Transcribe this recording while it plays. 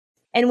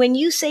And when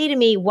you say to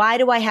me, why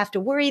do I have to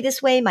worry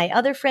this way? My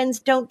other friends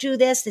don't do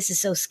this. This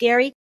is so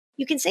scary.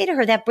 You can say to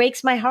her, that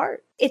breaks my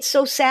heart. It's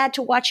so sad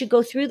to watch you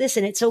go through this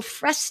and it's so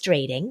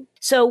frustrating.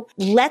 So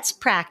let's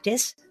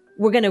practice.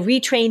 We're going to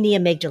retrain the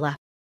amygdala.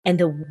 And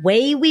the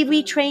way we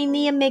retrain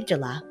the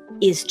amygdala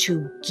is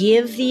to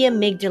give the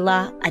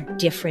amygdala a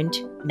different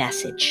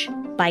message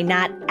by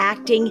not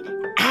acting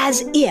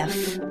as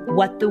if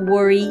what the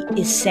worry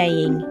is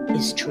saying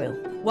is true.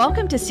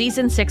 Welcome to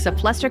Season 6 of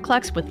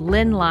Flusterclux with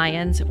Lynn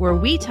Lyons, where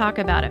we talk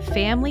about a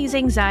family's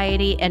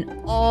anxiety and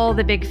all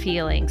the big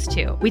feelings,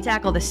 too. We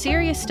tackle the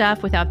serious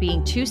stuff without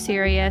being too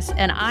serious,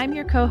 and I'm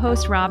your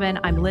co-host, Robin.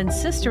 I'm Lynn's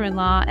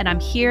sister-in-law, and I'm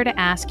here to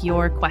ask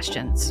your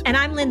questions. And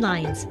I'm Lynn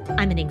Lyons.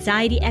 I'm an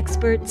anxiety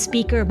expert,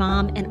 speaker,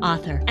 mom, and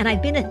author, and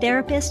I've been a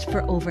therapist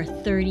for over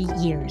 30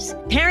 years.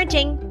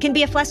 Parenting can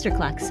be a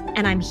Flusterclux,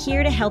 and I'm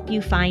here to help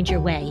you find your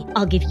way.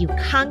 I'll give you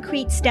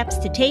concrete steps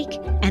to take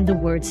and the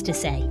words to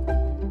say.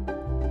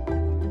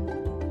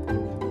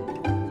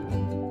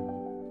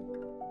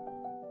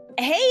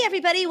 Hey,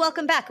 everybody,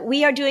 welcome back.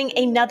 We are doing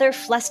another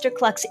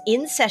Flusterclux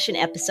in-session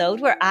episode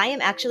where I am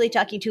actually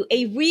talking to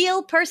a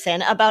real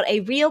person about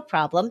a real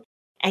problem,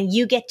 and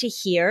you get to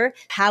hear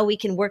how we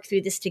can work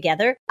through this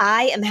together.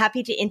 I am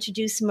happy to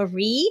introduce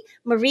Marie.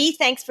 Marie,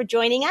 thanks for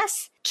joining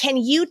us. Can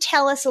you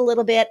tell us a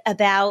little bit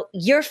about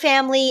your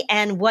family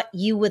and what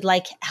you would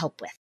like help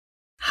with?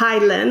 Hi,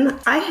 Lynn.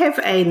 I have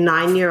a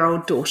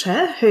 9-year-old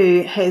daughter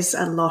who has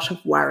a lot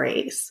of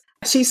worries.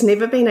 She's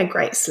never been a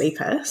great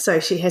sleeper, so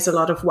she has a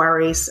lot of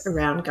worries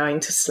around going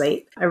to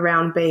sleep,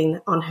 around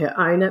being on her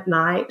own at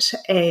night,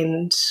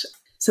 and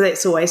so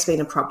that's always been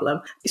a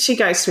problem. She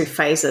goes through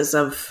phases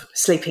of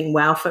sleeping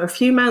well for a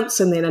few months,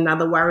 and then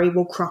another worry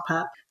will crop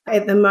up.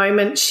 At the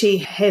moment, she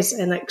has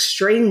an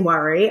extreme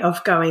worry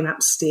of going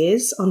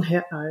upstairs on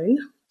her own.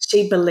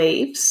 She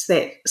believes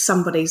that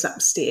somebody's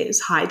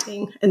upstairs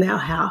hiding in our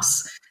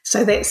house.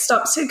 So that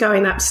stops her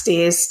going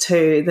upstairs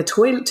to the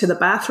toilet, to the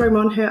bathroom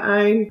on her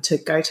own, to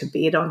go to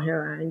bed on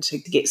her own, to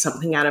get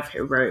something out of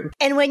her room.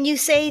 And when you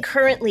say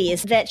currently,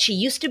 is that she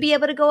used to be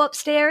able to go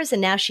upstairs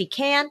and now she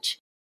can't?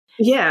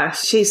 Yeah,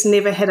 she's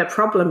never had a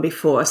problem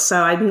before.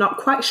 So I'm not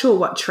quite sure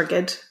what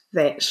triggered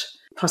that.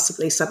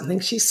 Possibly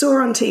something she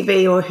saw on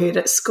TV or heard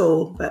at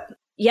school, but...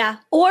 Yeah,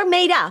 or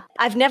made up.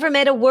 I've never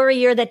met a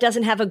worrier that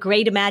doesn't have a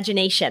great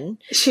imagination.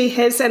 She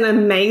has an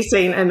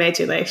amazing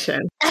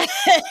imagination.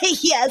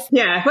 Yes.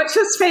 Yeah, which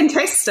is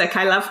fantastic.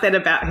 I love that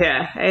about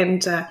her.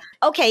 And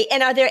okay,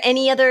 and are there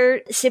any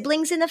other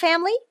siblings in the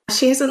family?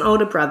 She has an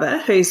older brother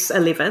who's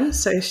 11,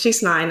 so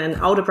she's 9, and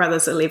older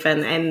brother's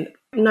 11, and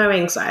no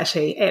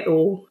anxiety at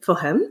all for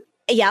him.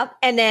 Yeah,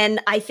 and then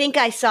I think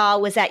I saw,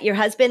 was that your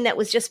husband that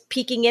was just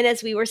peeking in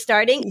as we were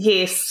starting?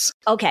 Yes.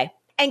 Okay.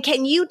 And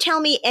can you tell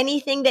me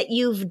anything that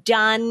you've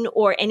done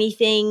or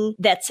anything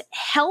that's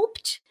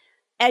helped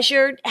as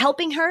you're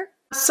helping her?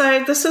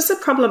 So this is a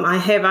problem I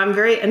have. I'm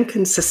very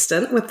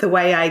inconsistent with the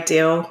way I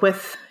deal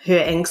with her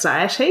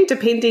anxiety,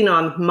 depending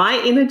on my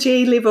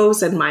energy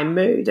levels and my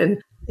mood. And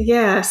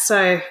yeah,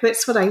 so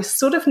that's what I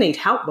sort of need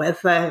help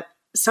with.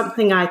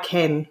 Something I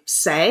can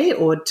say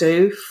or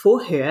do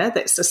for her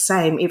that's the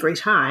same every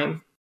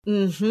time.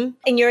 Mm-hmm.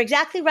 And you're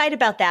exactly right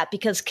about that,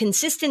 because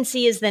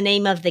consistency is the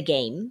name of the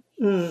game,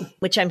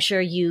 which I'm sure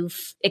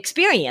you've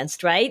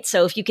experienced, right?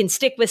 So if you can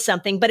stick with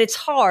something, but it's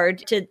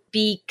hard to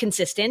be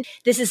consistent.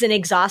 This is an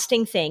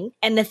exhausting thing.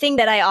 And the thing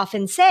that I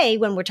often say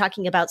when we're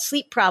talking about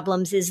sleep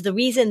problems is the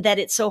reason that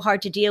it's so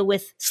hard to deal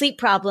with sleep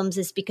problems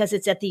is because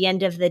it's at the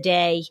end of the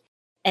day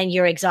and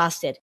you're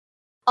exhausted.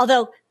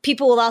 Although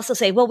people will also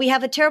say, well, we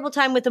have a terrible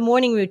time with the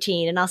morning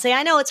routine. And I'll say,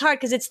 I know it's hard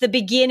because it's the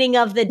beginning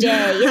of the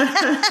day,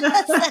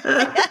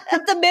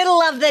 the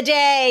middle of the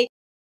day.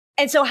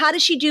 And so how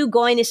does she do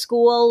going to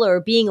school or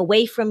being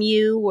away from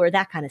you or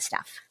that kind of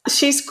stuff?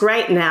 She's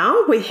great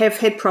now. We have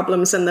had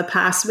problems in the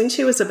past. When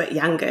she was a bit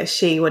younger,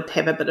 she would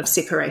have a bit of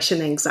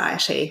separation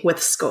anxiety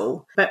with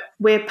school, but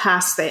we're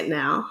past that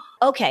now.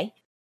 Okay.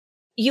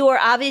 You are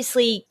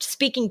obviously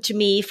speaking to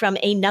me from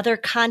another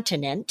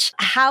continent.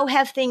 How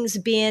have things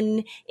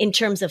been in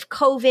terms of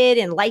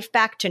COVID and life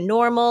back to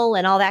normal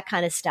and all that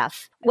kind of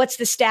stuff? What's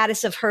the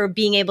status of her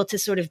being able to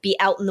sort of be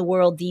out in the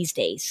world these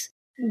days?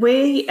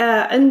 We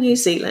are in New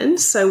Zealand,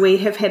 so we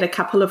have had a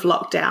couple of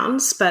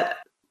lockdowns, but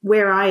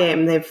where I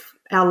am,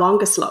 our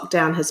longest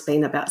lockdown has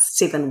been about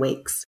 7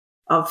 weeks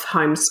of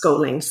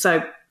homeschooling.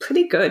 So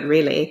pretty good,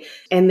 really.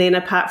 And then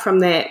apart from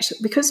that,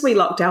 because we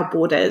locked our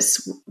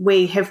borders,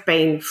 we have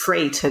been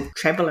free to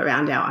travel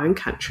around our own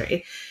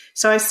country.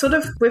 So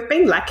we've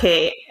been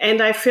lucky.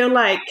 And I feel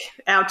like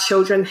our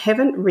children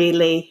haven't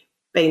really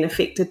been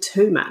affected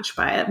too much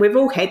by it. We've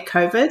all had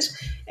COVID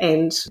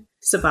and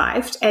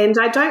survived. And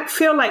I don't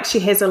feel like she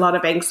has a lot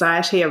of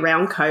anxiety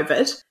around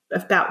COVID.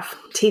 About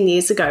 10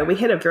 years ago, we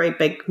had a very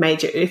big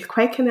major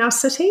earthquake in our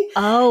city.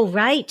 Oh,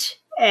 right.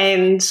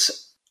 And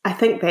I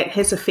think that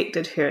has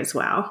affected her as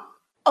well.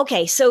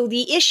 Okay, so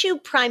the issue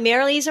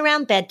primarily is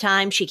around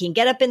bedtime. She can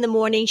get up in the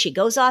morning. She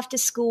goes off to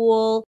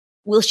school.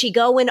 Will she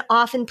go and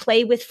often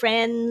play with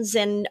friends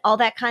and all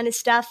that kind of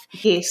stuff?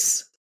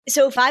 Yes.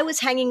 So if I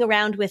was hanging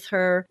around with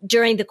her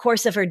during the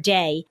course of her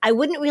day, I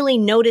wouldn't really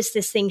notice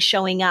this thing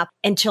showing up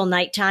until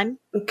nighttime?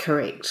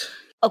 Correct.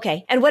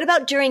 Okay. And what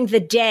about during the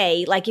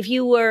day? Like if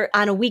you were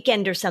on a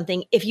weekend or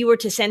something, if you were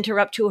to send her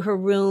up to her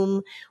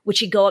room, would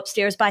she go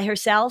upstairs by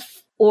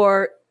herself?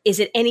 Or is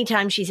it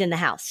anytime she's in the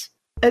house?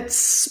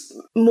 It's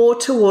more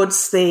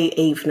towards the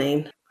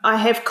evening. I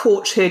have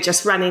caught her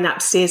just running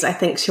upstairs. I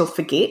think she'll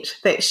forget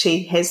that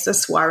she has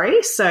this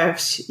worry. So,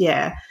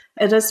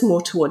 it is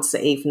more towards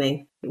the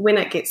evening when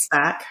it gets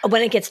dark.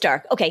 When it gets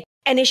dark. Okay.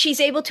 And is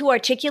she's able to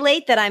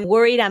articulate that I'm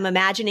worried, I'm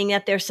imagining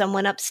that there's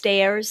someone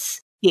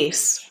upstairs?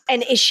 Yes.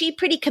 And is she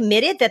pretty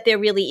committed that there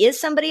really is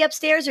somebody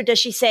upstairs? Or does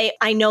she say,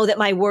 I know that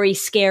my worry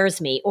scares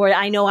me, or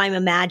I know I'm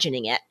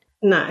imagining it?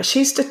 No,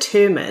 she's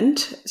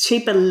determined.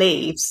 She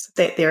believes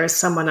that there is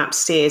someone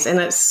upstairs. And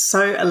it's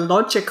so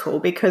illogical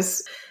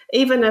because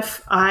even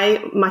if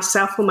I,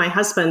 myself or my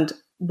husband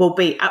will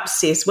be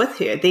upstairs with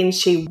her, then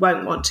she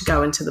won't want to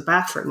go into the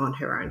bathroom on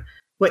her own,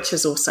 which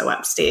is also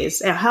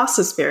upstairs. Our house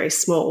is very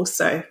small,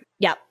 so.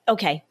 Yeah,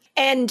 okay.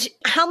 And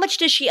how much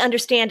does she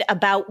understand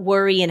about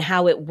worry and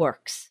how it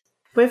works?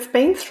 We've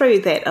been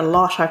through that a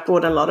lot. I've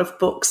brought a lot of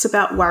books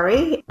about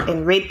worry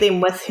and read them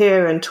with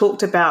her and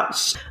talked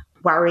about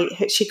worry.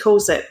 She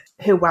calls it,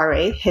 her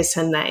worry has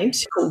her name.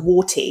 She's called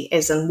warty,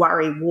 as in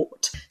worry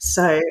wart.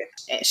 So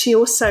she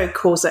also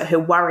calls it her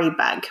worry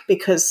bug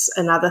because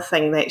another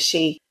thing that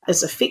she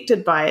is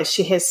affected by is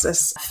she has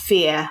this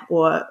fear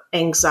or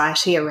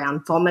anxiety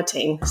around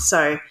vomiting.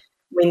 So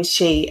when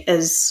she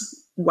is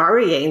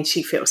worrying,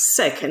 she feels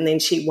sick and then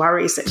she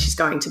worries that she's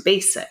going to be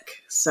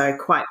sick. So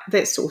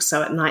that's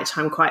also at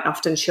nighttime. Quite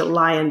often she'll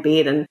lie in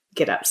bed and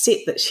get upset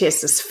that she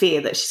has this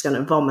fear that she's going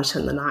to vomit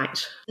in the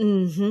night.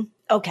 Mm-hmm.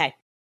 Okay.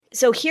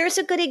 So here's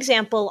a good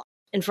example,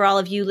 and for all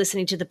of you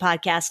listening to the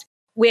podcast,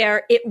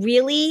 where it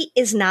really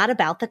is not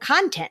about the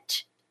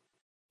content.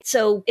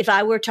 So if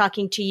I were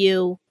talking to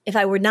you, if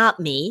I were not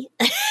me,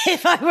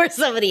 if I were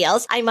somebody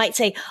else, I might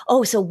say,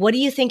 oh, so what do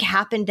you think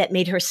happened that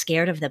made her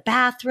scared of the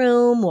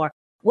bathroom? Or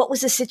what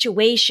was the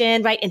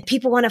situation, right? And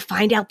people want to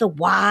find out the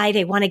why.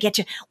 They want to get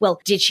to,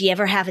 well, did she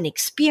ever have an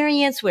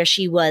experience where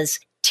she was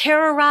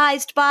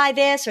terrorized by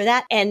this or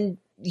that? And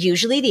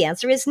usually the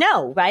answer is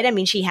no, right? I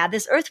mean, she had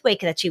this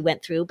earthquake that she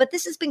went through, but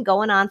this has been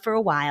going on for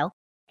a while.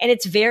 And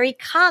it's very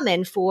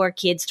common for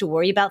kids to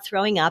worry about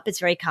throwing up. It's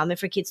very common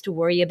for kids to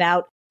worry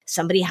about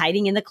somebody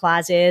hiding in the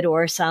closet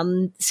or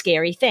some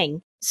scary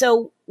thing.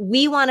 So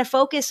we want to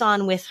focus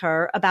on with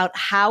her about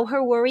how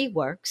her worry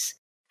works,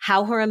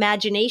 how her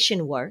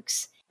imagination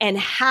works, and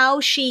how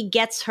she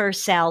gets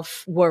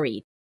herself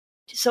worried.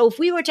 So if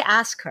we were to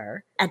ask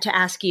her and to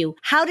ask you,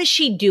 how does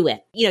she do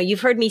it? You know,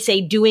 you've heard me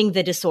say doing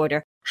the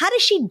disorder. How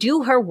does she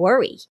do her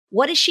worry?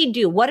 What does she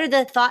do? What are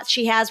the thoughts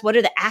she has? What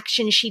are the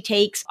actions she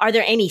takes? Are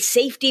there any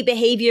safety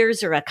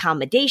behaviors or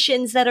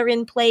accommodations that are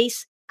in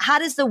place? How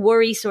does the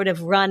worry sort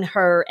of run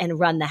her and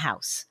run the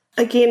house?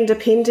 Again,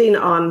 depending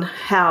on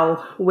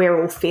how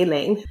we're all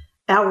feeling,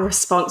 our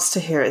response to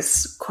her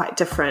is quite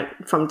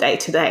different from day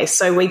to day.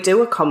 So we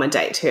do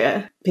accommodate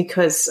her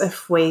because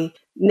if we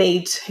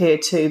need her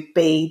to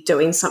be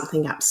doing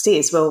something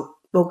upstairs, we'll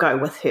go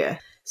with her.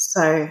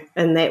 So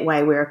in that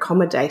way, we're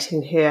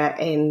accommodating her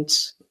and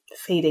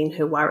feeding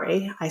her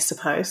worry, I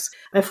suppose.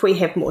 If we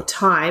have more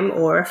time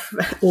or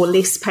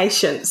less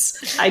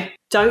patience, I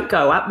don't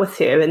go up with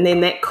her, and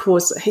then that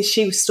causes,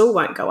 she still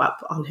won't go up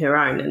on her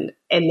own,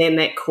 and then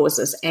that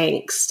causes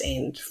angst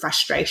and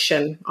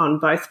frustration on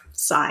both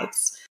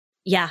sides.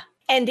 Yeah.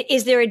 And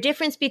is there a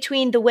difference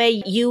between the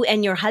way you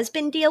and your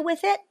husband deal with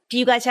it? Do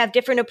you guys have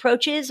different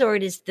approaches, or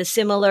it is the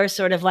similar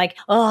sort of like,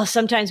 oh,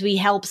 sometimes we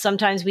help,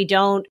 sometimes we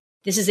don't.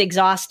 This is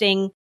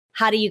exhausting.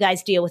 How do you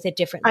guys deal with it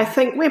differently? I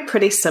think we're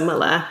pretty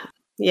similar.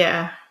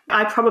 Yeah.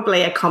 I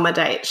probably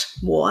accommodate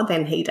more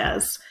than he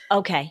does.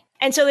 Okay.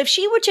 And so if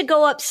she were to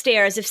go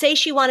upstairs, if say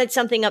she wanted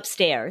something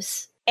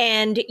upstairs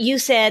and you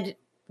said,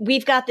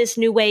 we've got this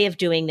new way of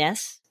doing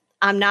this.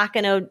 I'm not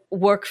going to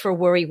work for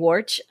Worry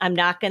Wart. I'm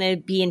not going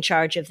to be in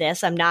charge of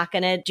this. I'm not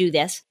going to do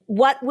this.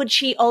 What would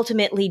she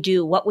ultimately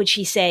do? What would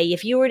she say?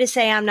 If you were to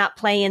say, I'm not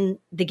playing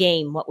the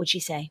game, what would she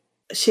say?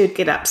 She would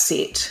get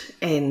upset.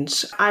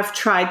 And I've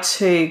tried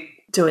to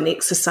do an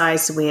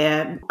exercise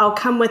where I'll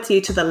come with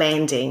you to the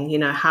landing,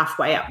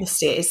 halfway up the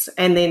stairs.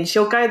 And then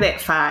she'll go that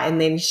far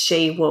and then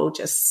she will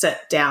just sit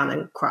down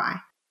and cry,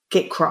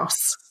 get cross.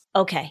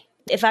 Okay.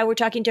 If I were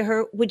talking to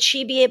her, would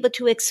she be able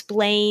to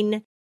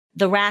explain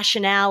the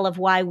rationale of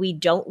why we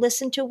don't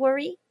listen to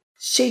worry?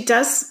 She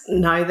does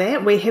know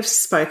that. We have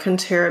spoken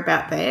to her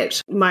about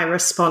that. My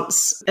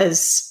response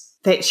is,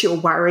 that's your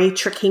worry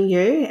tricking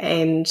you.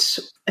 And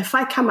if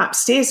I come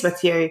upstairs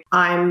with you,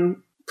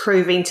 I'm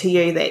proving to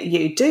you that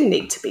you do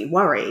need to be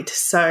worried.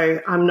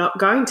 So I'm not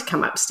going to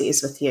come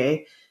upstairs with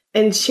you.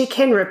 And she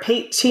can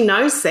repeat, she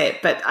knows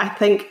that, but I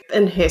think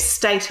in her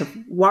state of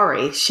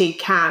worry, she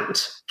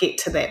can't get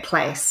to that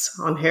place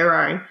on her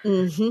own.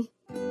 Mm-hmm.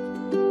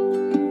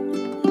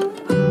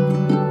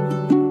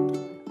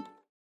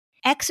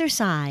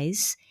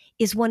 Exercise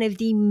is one of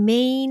the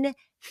main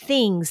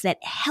things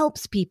that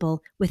helps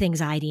people with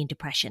anxiety and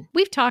depression.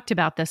 We've talked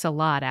about this a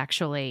lot,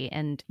 actually.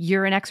 And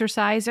you're an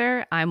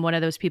exerciser. I'm one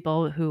of those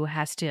people who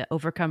has to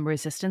overcome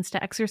resistance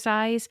to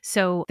exercise.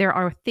 So there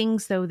are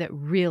things, though, that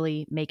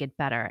really make it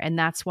better. And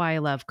that's why I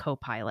love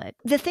Copilot.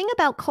 The thing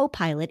about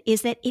Copilot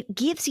is that it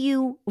gives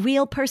you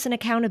real person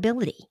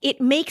accountability. It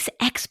makes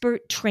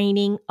expert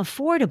training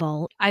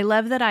affordable. I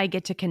love that I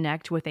get to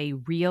connect with a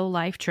real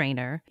life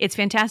trainer. It's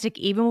fantastic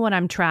even when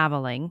I'm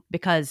traveling,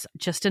 because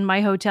just in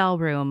my hotel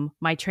room,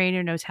 my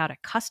trainer knows how to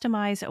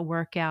customize a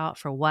workout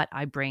for what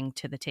I bring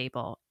to the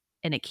table.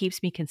 And it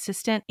keeps me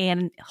consistent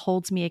and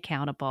holds me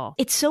accountable.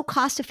 It's so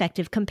cost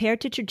effective compared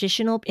to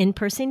traditional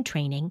in-person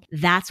training.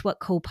 That's what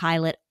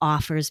Copilot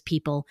offers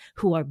people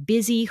who are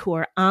busy, who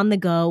are on the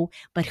go,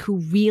 but who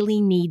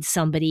really need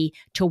somebody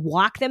to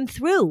walk them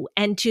through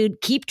and to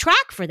keep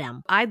track for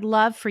them. I'd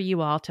love for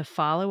you all to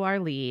follow our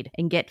lead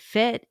and get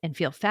fit and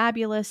feel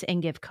fabulous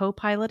and give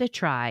Copilot a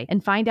try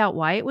and find out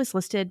why it was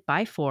listed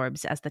by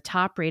Forbes as the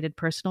top-rated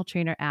personal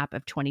trainer app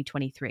of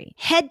 2023.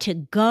 Head to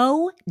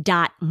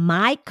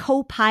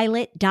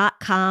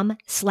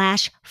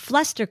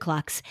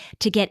go.mycopilot.com/Flusterclux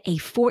to get a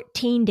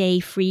 14-day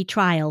free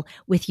trial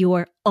with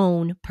your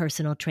own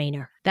personal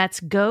trainer. That's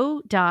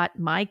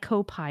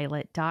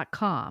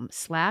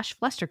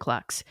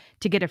go.mycopilot.com/Flusterclux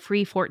to get a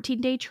free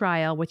 14-day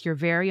trial with your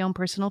very own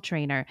personal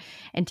trainer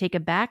and take a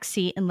back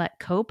seat and let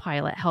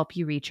Copilot help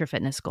you reach your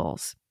fitness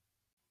goals.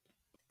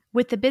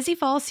 With the busy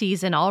fall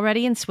season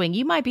already in swing,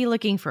 you might be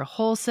looking for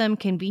wholesome,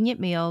 convenient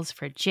meals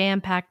for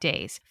jam-packed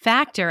days.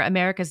 Factor,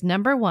 America's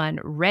 #1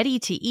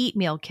 ready-to-eat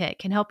meal kit,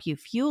 can help you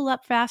fuel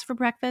up fast for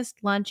breakfast,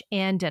 lunch,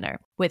 and dinner.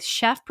 With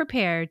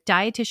chef-prepared,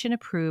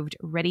 dietitian-approved,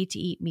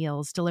 ready-to-eat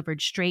meals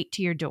delivered straight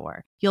to your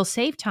door. You'll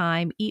save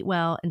time, eat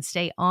well, and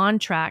stay on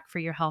track for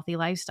your healthy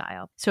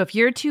lifestyle. So if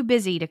you're too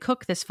busy to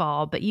cook this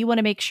fall, but you want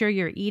to make sure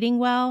you're eating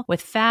well,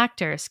 with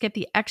Factor, skip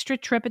the extra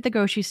trip at the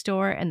grocery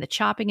store and the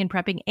chopping and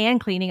prepping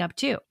and cleaning up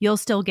too. You'll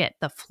still get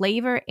the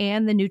flavor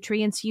and the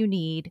nutrients you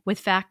need with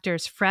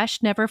Factor's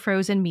fresh, never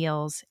frozen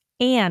meals,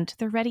 and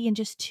they're ready in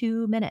just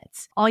 2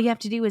 minutes. All you have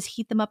to do is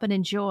heat them up and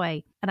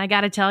enjoy. And I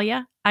gotta tell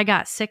you, I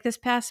got sick this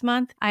past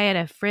month. I had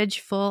a fridge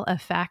full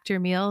of Factor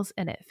meals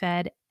and it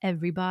fed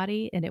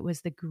everybody, and it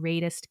was the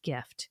greatest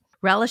gift.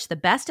 Relish the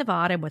best of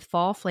autumn with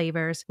fall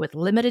flavors with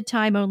limited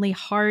time only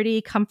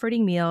hearty,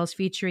 comforting meals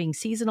featuring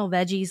seasonal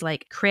veggies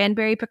like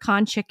cranberry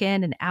pecan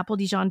chicken and apple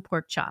Dijon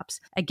pork chops.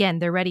 Again,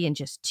 they're ready in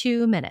just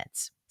 2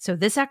 minutes. So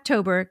this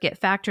October, get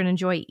Factor and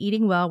enjoy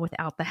eating well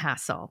without the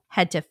hassle.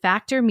 Head to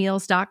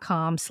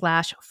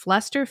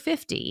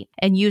factormeals.com/Fluster50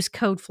 and use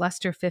code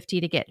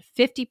Fluster50 to get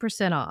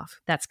 50% off.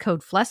 That's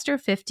code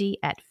Fluster50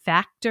 at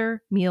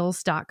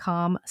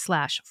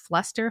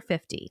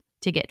factormeals.com/Fluster50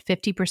 to get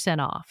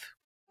 50% off.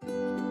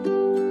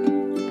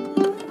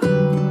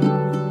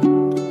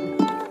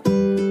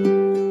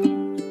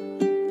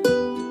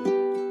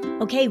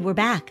 Okay, we're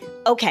back.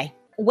 Okay.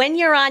 When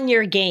you're on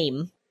your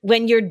game,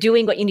 when you're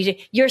doing what you need to,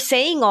 you're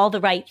saying all the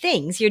right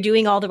things. You're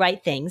doing all the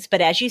right things. But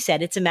as you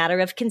said, it's a matter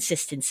of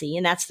consistency.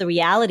 And that's the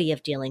reality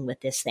of dealing with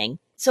this thing.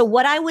 So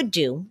what I would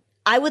do,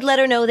 I would let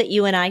her know that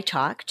you and I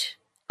talked.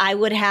 I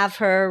would have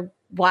her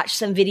watch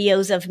some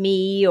videos of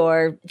me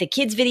or the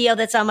kids video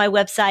that's on my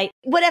website,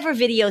 whatever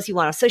videos you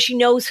want. So she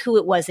knows who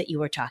it was that you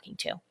were talking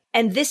to.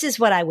 And this is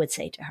what I would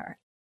say to her.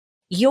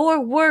 Your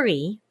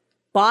worry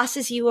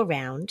bosses you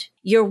around.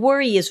 Your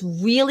worry is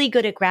really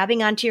good at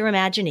grabbing onto your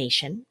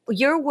imagination.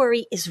 Your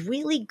worry is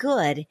really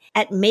good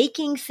at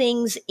making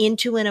things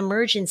into an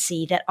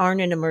emergency that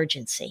aren't an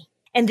emergency.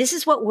 And this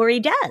is what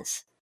worry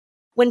does.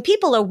 When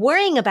people are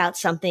worrying about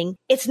something,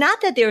 it's not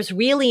that there's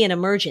really an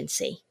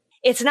emergency.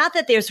 It's not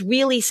that there's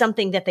really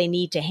something that they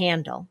need to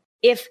handle.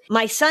 If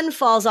my son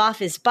falls off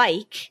his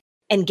bike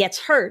and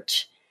gets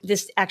hurt,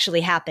 this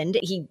actually happened,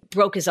 he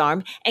broke his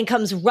arm and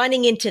comes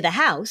running into the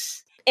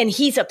house, and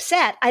he's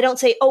upset, I don't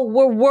say, oh,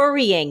 we're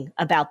worrying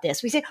about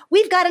this. We say,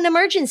 we've got an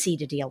emergency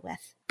to deal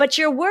with. But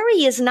your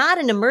worry is not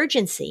an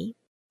emergency.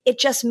 It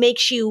just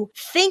makes you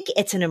think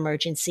it's an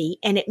emergency,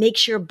 and it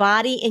makes your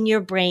body and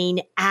your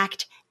brain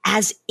act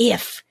as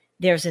if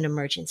there's an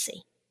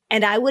emergency.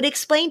 And I would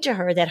explain to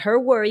her that her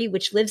worry,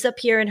 which lives up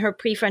here in her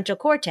prefrontal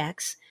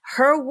cortex,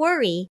 her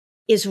worry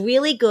is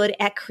really good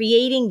at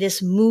creating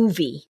this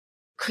movie,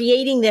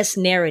 creating this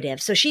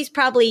narrative. So she's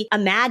probably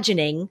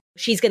imagining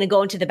she's going to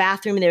go into the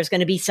bathroom and there's going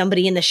to be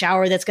somebody in the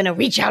shower that's going to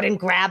reach out and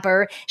grab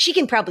her. She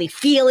can probably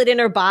feel it in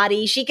her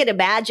body. She can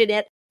imagine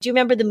it. Do you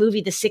remember the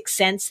movie The Sixth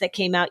Sense that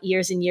came out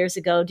years and years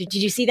ago? Did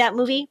you see that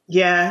movie?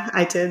 Yeah,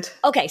 I did.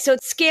 Okay, so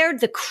it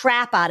scared the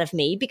crap out of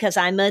me because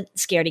I'm a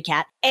scaredy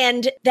cat.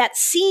 And that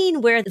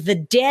scene where the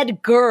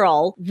dead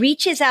girl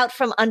reaches out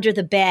from under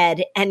the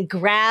bed and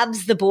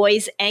grabs the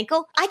boy's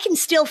ankle, I can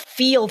still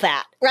feel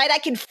that, right? I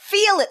can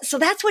feel it. So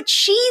that's what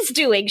she's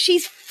doing.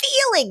 She's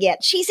feeling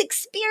it. She's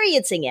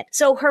experiencing it.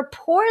 So her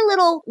poor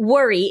little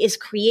worry is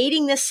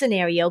creating this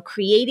scenario,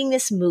 creating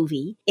this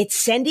movie. It's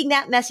sending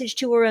that message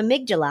to her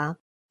amygdala.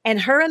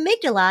 And her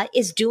amygdala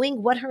is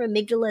doing what her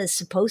amygdala is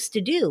supposed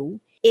to do.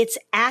 It's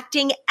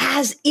acting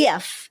as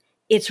if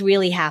it's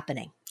really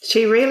happening.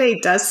 She really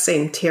does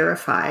seem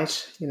terrified,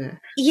 you know.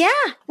 Yeah.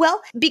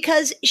 Well,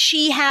 because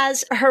she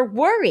has her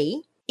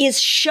worry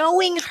is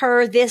showing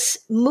her this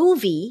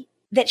movie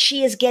that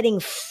she is getting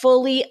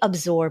fully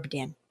absorbed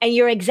in. And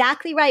you're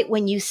exactly right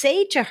when you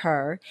say to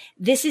her,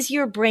 this is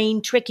your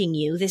brain tricking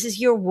you. This is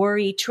your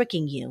worry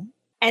tricking you.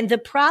 And the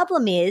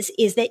problem is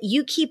that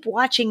you keep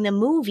watching the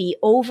movie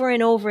over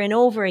and over and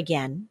over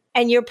again.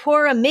 And your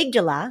poor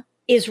amygdala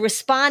is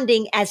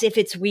responding as if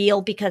it's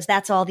real because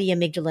that's all the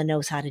amygdala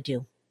knows how to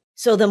do.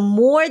 So the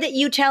more that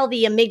you tell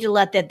the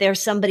amygdala that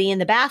there's somebody in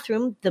the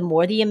bathroom, the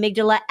more the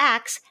amygdala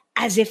acts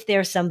as if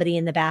there's somebody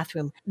in the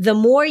bathroom. The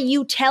more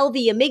you tell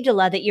the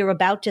amygdala that you're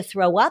about to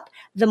throw up,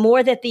 the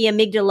more that the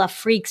amygdala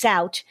freaks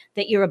out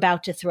that you're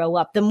about to throw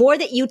up. The more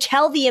that you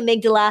tell the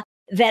amygdala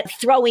that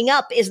throwing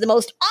up is the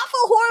most awful,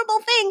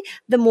 horrible thing,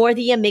 the more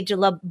the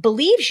amygdala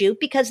believes you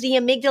because the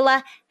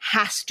amygdala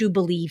has to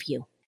believe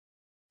you.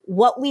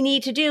 What we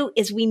need to do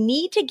is we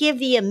need to give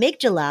the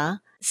amygdala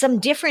some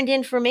different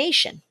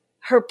information.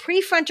 Her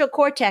prefrontal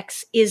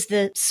cortex is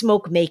the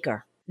smoke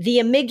maker. The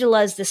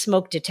amygdala is the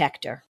smoke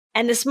detector.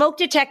 And the smoke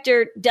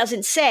detector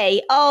doesn't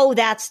say, oh,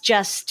 that's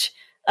just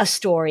a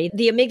story.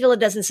 The amygdala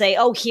doesn't say,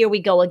 oh, here we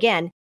go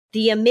again.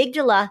 The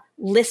amygdala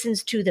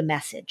listens to the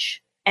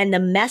message. And the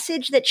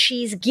message that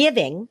she's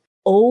giving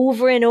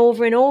over and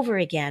over and over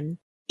again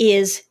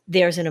is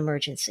there's an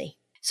emergency.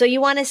 So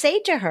you want to say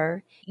to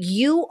her,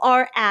 you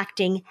are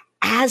acting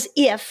as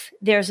if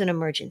there's an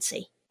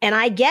emergency. And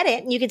I get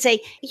it. And you can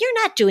say,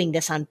 you're not doing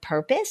this on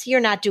purpose.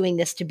 You're not doing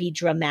this to be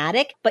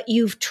dramatic, but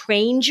you've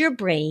trained your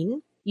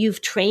brain.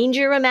 You've trained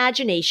your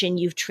imagination.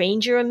 You've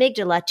trained your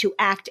amygdala to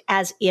act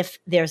as if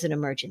there's an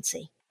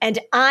emergency. And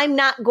I'm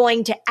not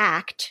going to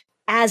act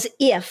as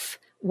if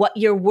what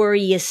your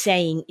worry is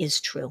saying is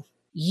true.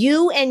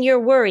 You and your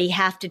worry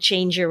have to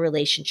change your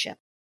relationship.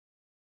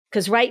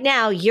 Because right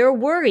now, your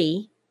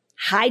worry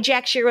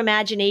hijacks your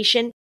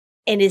imagination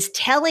and is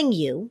telling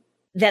you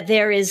that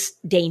there is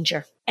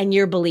danger. And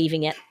you're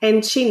believing it.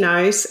 And she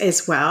knows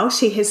as well.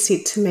 She has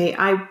said to me,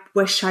 I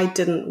wish I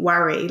didn't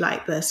worry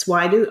like this.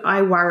 Why do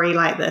I worry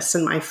like this?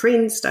 And my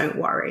friends don't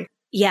worry.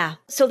 Yeah.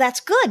 So that's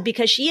good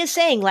because she is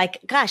saying like,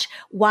 gosh,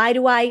 why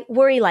do I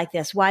worry like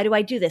this? Why do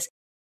I do this?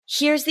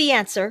 Here's the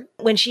answer.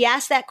 When she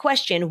asks that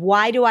question,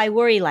 why do I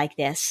worry like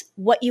this?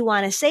 What you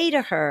want to say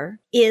to her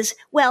is,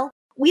 well,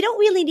 we don't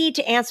really need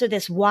to answer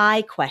this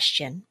why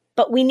question,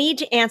 but we need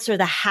to answer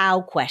the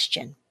how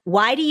question.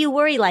 Why do you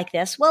worry like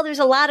this? Well, there's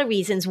a lot of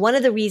reasons. One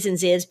of the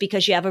reasons is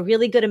because you have a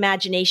really good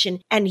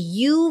imagination and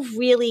you've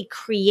really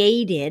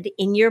created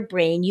in your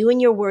brain, you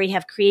and your worry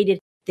have created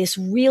this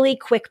really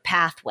quick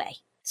pathway.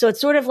 So it's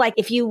sort of like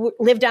if you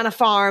lived on a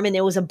farm and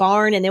there was a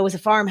barn and there was a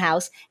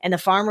farmhouse and the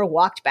farmer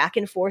walked back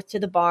and forth to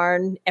the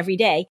barn every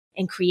day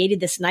and created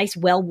this nice,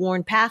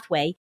 well-worn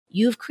pathway.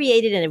 You've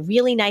created a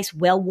really nice,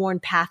 well-worn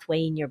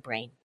pathway in your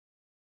brain.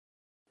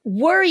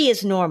 Worry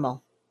is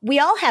normal. We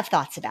all have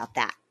thoughts about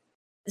that.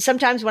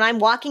 Sometimes when I'm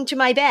walking to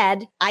my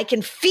bed, I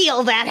can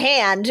feel that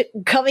hand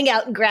coming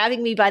out and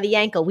grabbing me by the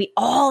ankle. We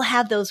all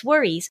have those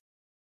worries.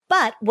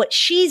 But what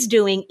she's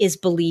doing is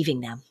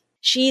believing them.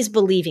 She's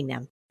believing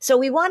them. So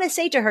we want to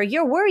say to her,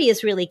 your worry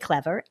is really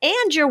clever.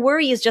 And your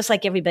worry is just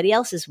like everybody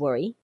else's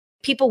worry.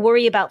 People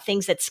worry about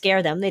things that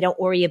scare them. They don't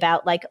worry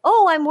about like,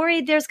 oh, I'm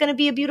worried there's going to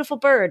be a beautiful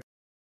bird.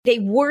 They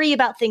worry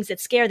about things that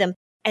scare them.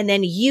 And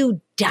then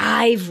you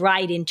dive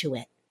right into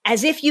it.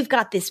 As if you've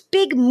got this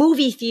big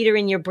movie theater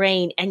in your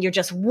brain and you're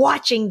just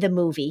watching the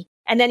movie.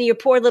 And then your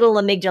poor little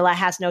amygdala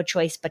has no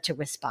choice but to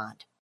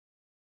respond.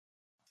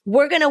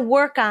 We're going to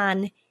work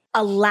on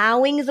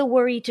allowing the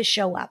worry to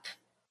show up.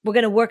 We're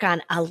going to work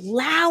on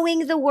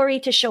allowing the worry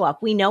to show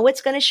up. We know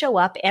it's going to show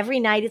up. Every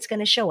night it's going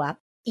to show up.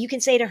 You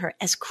can say to her,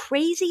 as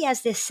crazy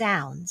as this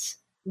sounds,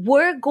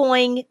 we're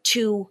going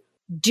to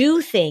do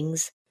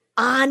things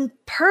on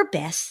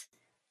purpose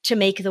to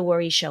make the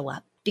worry show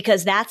up.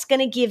 Because that's going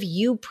to give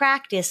you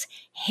practice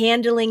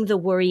handling the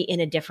worry in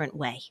a different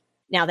way.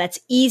 Now, that's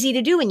easy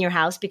to do in your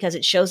house because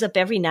it shows up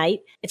every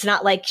night. It's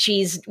not like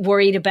she's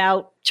worried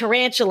about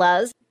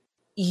tarantulas.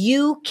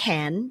 You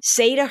can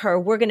say to her,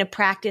 we're going to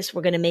practice.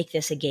 We're going to make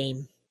this a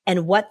game.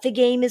 And what the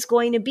game is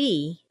going to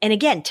be, and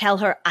again, tell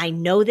her, I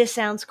know this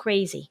sounds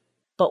crazy,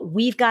 but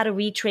we've got to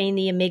retrain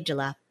the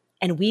amygdala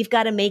and we've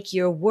got to make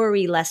your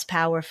worry less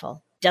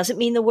powerful. Doesn't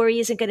mean the worry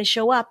isn't going to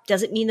show up.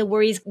 Doesn't mean the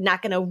worry's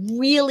not going to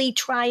really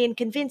try and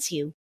convince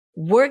you.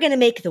 We're going to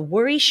make the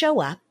worry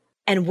show up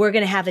and we're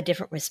going to have a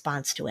different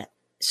response to it.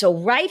 So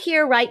right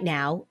here, right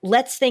now,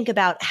 let's think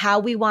about how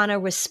we want to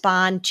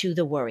respond to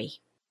the worry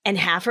and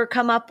have her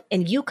come up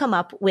and you come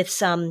up with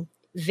some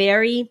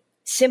very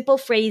simple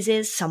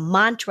phrases, some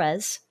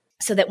mantras,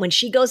 so that when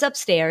she goes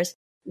upstairs,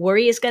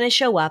 worry is going to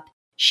show up.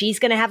 She's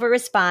going to have a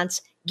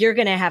response. You're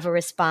going to have a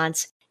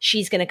response.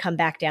 She's going to come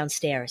back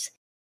downstairs.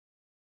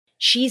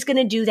 She's going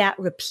to do that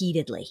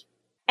repeatedly.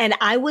 And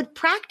I would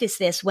practice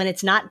this when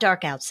it's not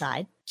dark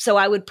outside. So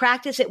I would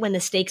practice it when the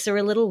stakes are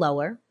a little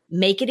lower.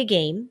 Make it a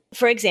game.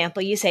 For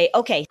example, you say,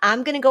 okay,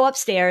 I'm going to go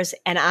upstairs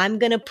and I'm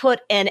going to put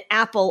an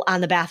apple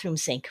on the bathroom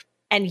sink.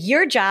 And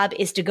your job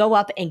is to go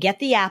up and get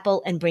the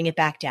apple and bring it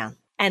back down.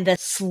 And the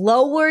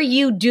slower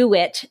you do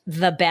it,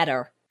 the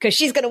better. Because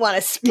she's going to want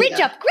to sprint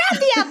up,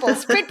 grab the apple,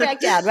 sprint back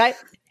down, right?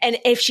 And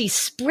if she's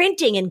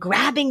sprinting and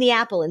grabbing the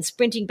apple and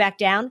sprinting back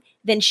down,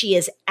 then she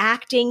is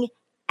acting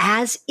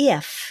as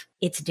if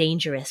it's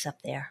dangerous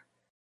up there.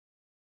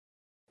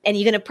 And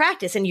you're going to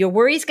practice, and your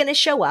worry is going to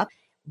show up.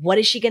 What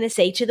is she going to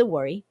say to the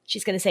worry?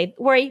 She's going to say,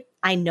 worry,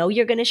 I know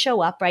you're going to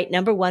show up, right?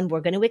 Number one,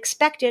 we're going to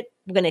expect it.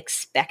 We're going to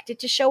expect it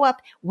to show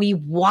up. We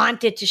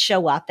want it to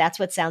show up. That's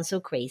what sounds so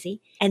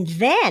crazy. And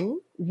then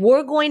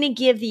we're going to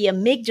give the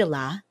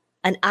amygdala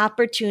an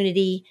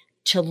opportunity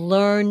to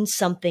learn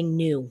something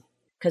new.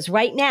 Because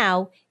right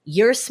now,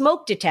 your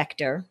smoke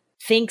detector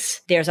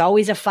thinks there's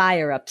always a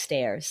fire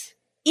upstairs.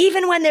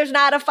 Even when there's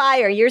not a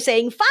fire, you're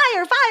saying,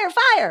 fire, fire,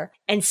 fire.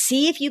 And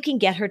see if you can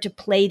get her to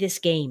play this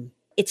game.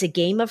 It's a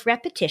game of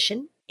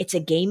repetition. It's a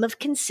game of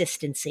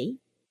consistency.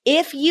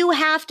 If you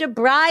have to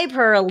bribe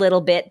her a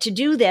little bit to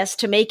do this,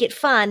 to make it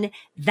fun,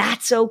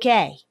 that's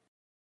okay.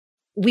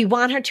 We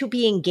want her to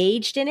be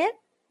engaged in it.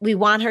 We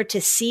want her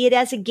to see it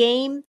as a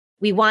game.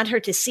 We want her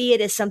to see it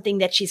as something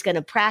that she's going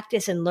to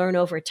practice and learn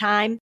over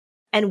time.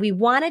 And we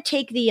want to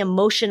take the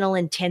emotional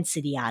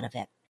intensity out of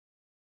it.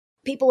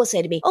 People will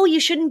say to me, oh, you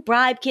shouldn't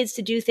bribe kids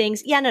to do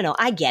things. Yeah, no,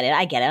 I get it.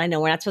 I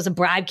know we're not supposed to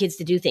bribe kids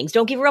to do things.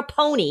 Don't give her a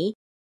pony,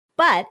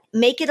 but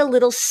make it a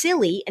little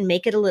silly and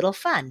make it a little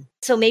fun.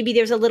 So maybe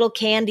there's a little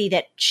candy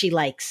that she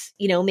likes.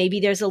 Maybe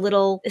there's a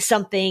little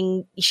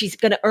something she's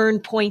going to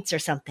earn points or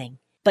something.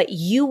 But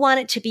you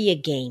want it to be a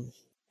game.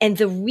 And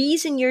the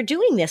reason you're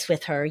doing this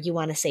with her, you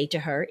want to say to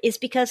her, is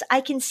because I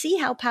can see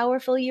how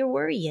powerful your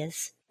worry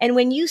is. And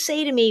when you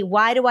say to me,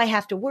 why do I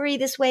have to worry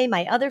this way?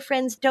 My other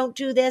friends don't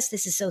do this.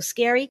 This is so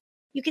scary.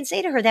 You can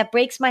say to her, that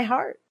breaks my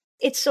heart.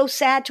 It's so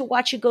sad to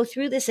watch you go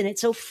through this, and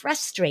it's so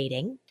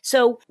frustrating.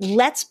 So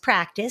let's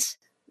practice.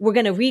 We're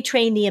going to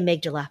retrain the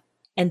amygdala.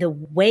 And the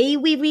way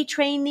we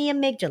retrain the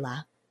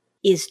amygdala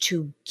is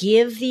to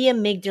give the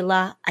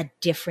amygdala a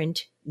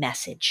different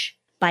message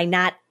by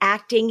not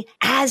acting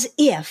as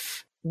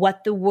if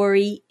what the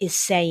worry is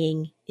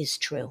saying is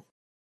true.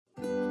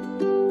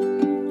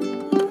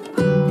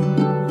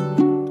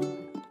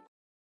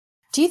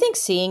 Do you think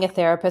seeing a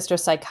therapist or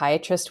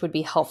psychiatrist would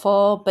be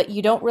helpful, but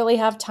you don't really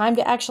have time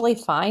to actually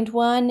find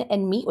one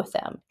and meet with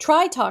them?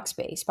 Try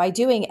Talkspace. By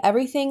doing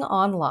everything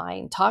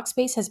online,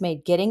 Talkspace has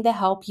made getting the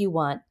help you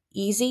want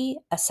easy,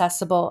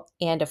 accessible,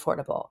 and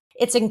affordable.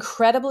 It's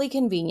incredibly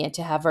convenient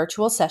to have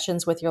virtual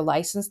sessions with your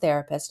licensed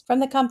therapist from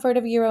the comfort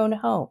of your own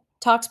home.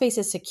 Talkspace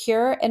is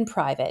secure and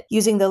private,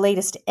 using the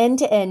latest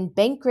end-to-end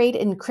bank-grade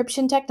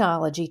encryption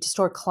technology to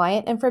store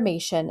client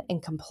information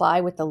and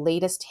comply with the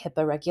latest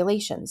HIPAA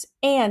regulations.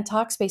 And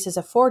Talkspace is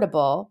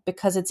affordable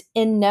because it's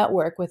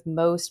in-network with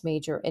most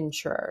major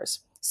insurers.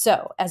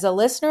 So, as a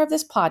listener of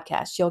this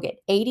podcast, you'll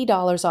get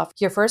 $80 off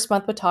your first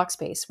month with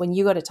Talkspace when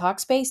you go to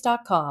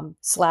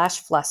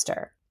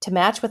Talkspace.com/Fluster. To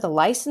match with a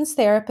licensed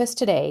therapist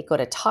today, go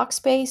to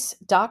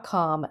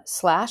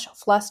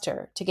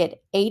Talkspace.com/Fluster to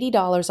get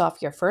 $80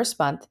 off your first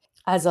month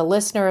as a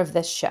listener of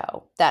this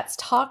show. That's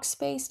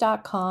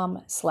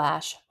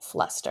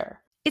Talkspace.com/Fluster.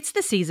 It's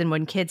the season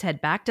when kids head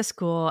back to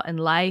school and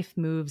life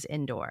moves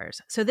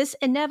indoors. So this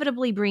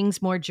inevitably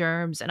brings more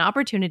germs and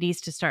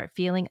opportunities to start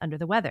feeling under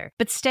the weather.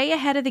 But stay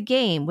ahead of the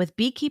game with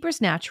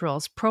Beekeepers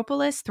Naturals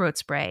Propolis Throat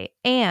Spray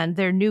and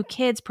their new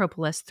Kids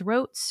Propolis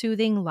Throat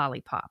Soothing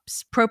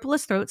Lollipops.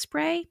 Propolis Throat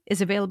Spray is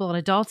available in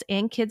adults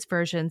and kids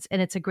versions,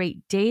 and it's a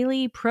great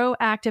daily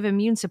proactive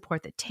immune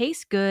support that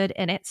tastes good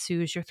and it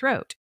soothes your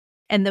throat.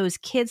 And those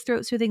kids'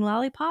 throat-soothing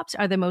lollipops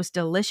are the most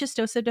delicious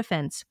dose of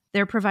defense.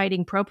 They're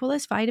providing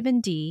propolis,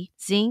 vitamin D,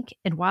 zinc,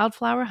 and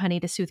wildflower honey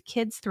to soothe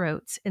kids'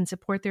 throats and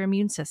support their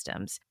immune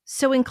systems.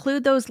 So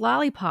include those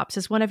lollipops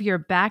as one of your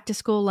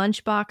back-to-school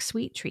lunchbox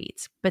sweet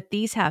treats. But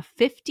these have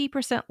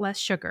 50% less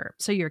sugar,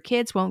 so your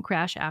kids won't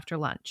crash after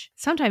lunch.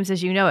 Sometimes,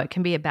 as you know, it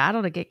can be a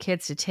battle to get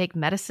kids to take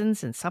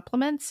medicines and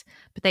supplements,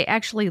 but they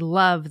actually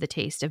love the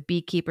taste of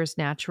Beekeepers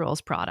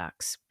Naturals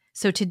products.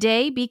 So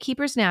today,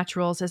 Beekeepers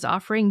Naturals is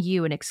offering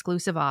you an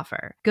exclusive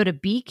offer. Go to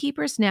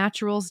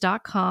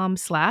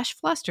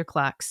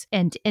beekeepersnaturals.com/Flusterclux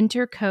and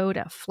enter code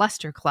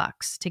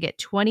Flusterclux to get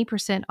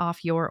 20%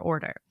 off your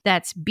order.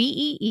 That's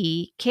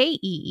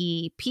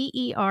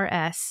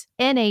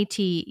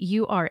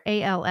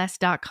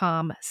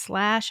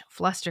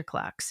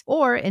beekeepersnaturals.com/Flusterclux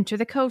or enter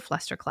the code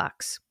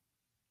Flusterclux.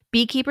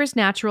 Beekeepers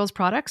Naturals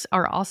products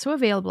are also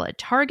available at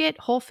Target,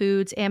 Whole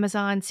Foods,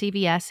 Amazon,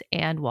 CVS,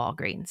 and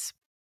Walgreens.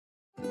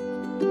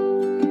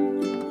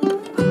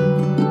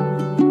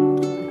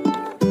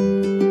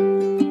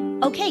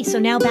 Okay, so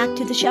now back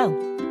to the show.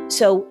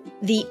 So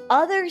the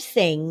other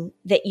thing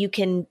that you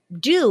can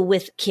do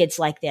with kids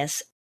like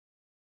this,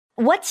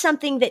 what's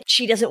something that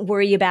she doesn't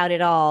worry about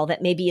at all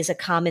that maybe is a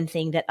common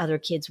thing that other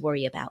kids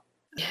worry about?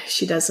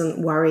 She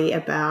doesn't worry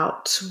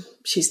about,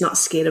 she's not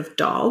scared of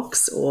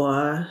dogs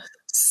or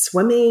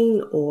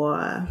swimming,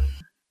 or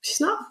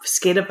she's not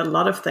scared of a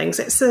lot of things.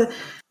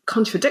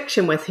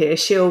 contradiction with her.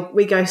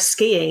 We go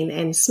skiing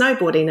and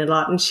snowboarding a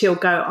lot, and she'll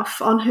go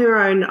off on her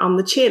own on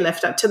the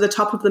chairlift up to the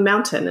top of the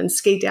mountain and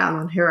ski down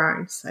on her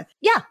own. So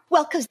yeah,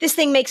 well, because this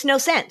thing makes no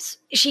sense.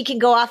 She can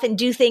go off and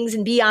do things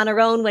and be on her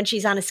own when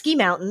she's on a ski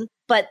mountain,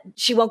 but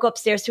she won't go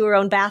upstairs to her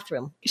own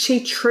bathroom.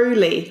 She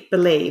truly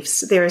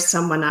believes there is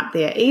someone up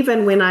there.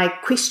 Even when I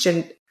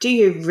questioned, do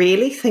you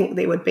really think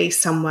there would be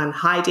someone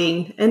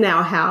hiding in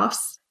our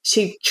house?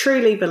 She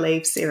truly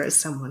believes there is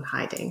someone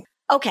hiding.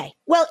 Okay,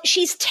 well,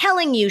 she's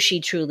telling you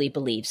she truly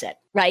believes it,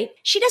 right?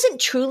 She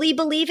doesn't truly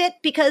believe it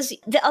because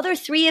the other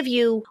three of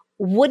you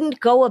wouldn't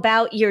go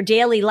about your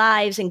daily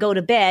lives and go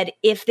to bed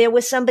if there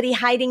was somebody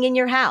hiding in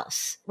your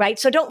house, right?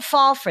 So don't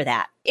fall for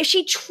that. If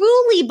she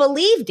truly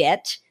believed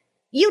it,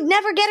 you'd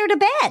never get her to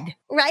bed,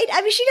 right?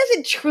 I mean, she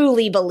doesn't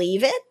truly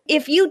believe it.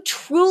 If you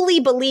truly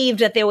believed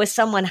that there was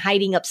someone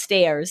hiding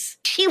upstairs,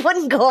 she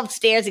wouldn't go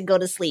upstairs and go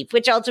to sleep,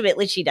 which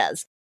ultimately she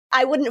does.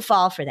 I wouldn't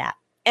fall for that.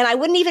 And I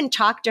wouldn't even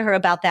talk to her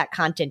about that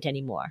content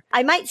anymore.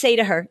 I might say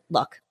to her,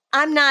 look,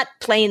 I'm not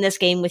playing this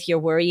game with your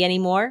worry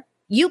anymore.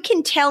 You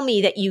can tell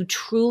me that you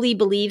truly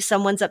believe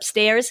someone's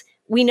upstairs.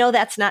 We know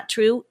that's not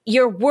true.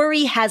 Your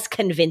worry has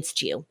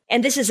convinced you.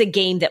 And this is a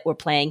game that we're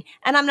playing,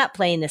 and I'm not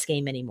playing this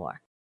game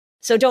anymore.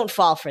 So don't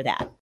fall for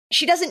that.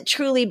 She doesn't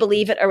truly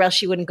believe it, or else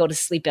she wouldn't go to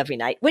sleep every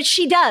night, which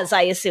she does,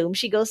 I assume.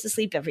 She goes to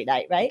sleep every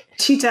night, right?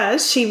 She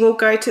does. She will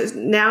go to,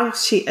 now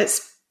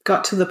it's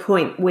got to the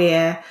point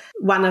where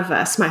one of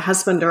us, my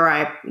husband or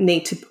I,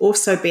 need to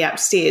also be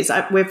upstairs.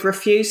 We've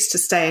refused to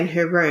stay in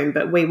her room,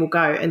 but we will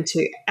go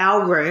into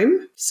our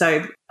room,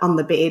 so on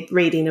the bed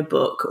reading a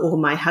book, or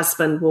my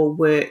husband will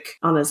work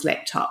on his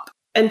laptop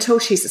until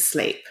she's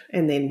asleep,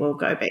 and then we'll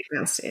go back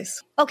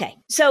downstairs. Okay,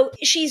 so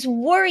she's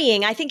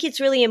worrying. I think it's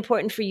really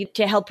important for you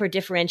to help her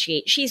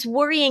differentiate. She's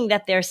worrying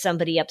that there's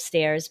somebody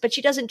upstairs, but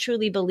she doesn't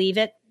truly believe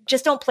it.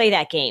 Just don't play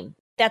that game.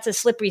 That's a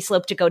slippery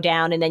slope to go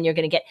down, and then you're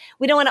going to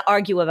we don't want to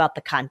argue about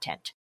the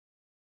content.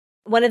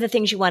 One of the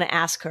things you want to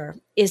ask her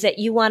is that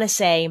you want to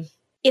say,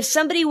 if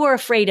somebody were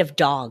afraid of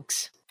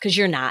dogs, because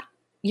you're not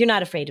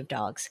afraid of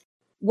dogs,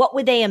 what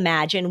would they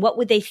imagine? What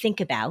would they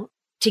think about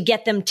to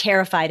get them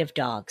terrified of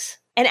dogs?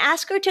 And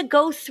ask her to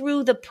go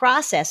through the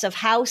process of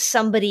how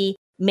somebody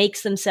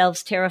makes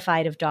themselves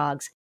terrified of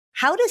dogs.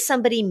 How does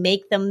somebody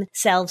make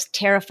themselves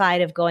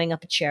terrified of going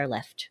up a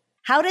chairlift?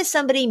 How does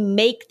somebody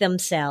make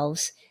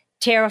themselves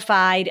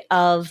terrified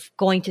of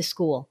going to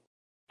school?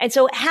 And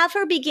so have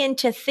her begin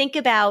to think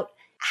about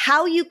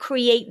how you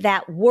create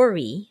that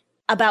worry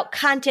about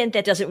content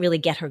that doesn't really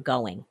get her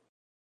going.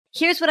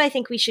 Here's what I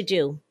think we should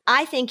do.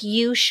 I think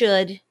you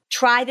should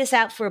try this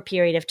out for a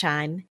period of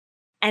time,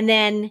 and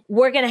then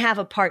we're going to have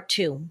a part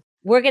 2.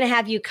 We're going to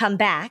have you come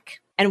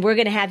back, and we're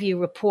going to have you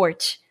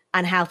report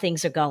on how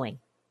things are going.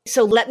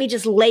 So let me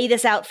just lay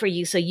this out for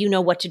you so you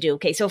know what to do.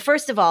 Okay, so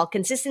first of all,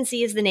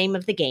 consistency is the name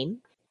of the game.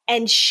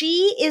 And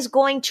she is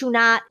going to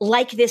not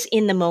like this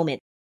in the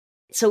moment.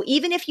 So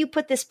even if you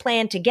put this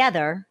plan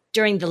together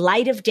during the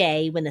light of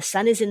day when the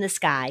sun is in the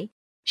sky,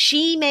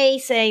 she may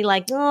say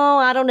like, oh,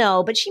 I don't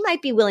know, but she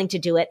might be willing to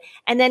do it.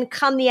 And then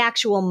come the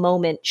actual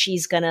moment,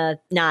 she's going to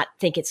not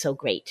think it's so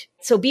great.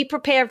 So be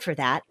prepared for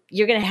that.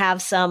 You're going to have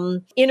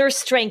some inner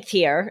strength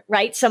here,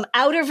 right? Some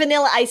outer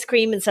vanilla ice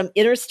cream and some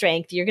inner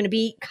strength. You're going to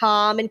be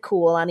calm and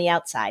cool on the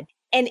outside.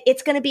 And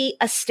it's going to be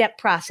a step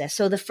process.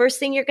 So the first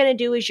thing you're going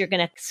to do is you're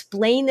going to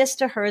explain this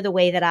to her the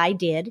way that I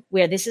did,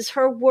 where this is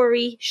her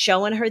worry,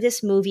 showing her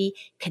this movie,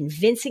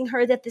 convincing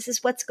her that this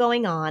is what's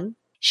going on.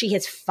 She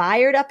has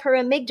fired up her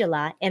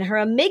amygdala, and her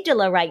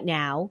amygdala right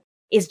now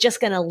is just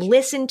going to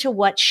listen to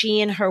what she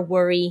and her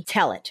worry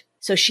tell it.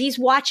 So she's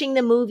watching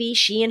the movie.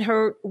 She and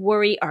her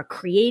worry are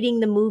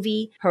creating the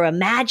movie. Her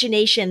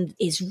imagination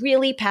is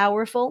really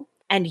powerful.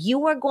 And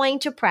you are going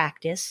to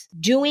practice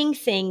doing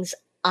things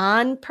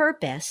on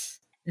purpose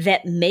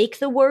that make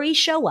the worry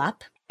show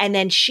up. And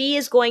then she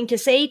is going to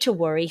say to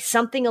worry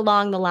something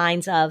along the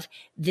lines of,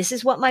 this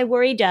is what my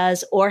worry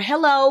does, or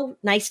hello,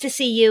 nice to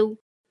see you,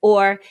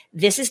 or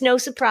this is no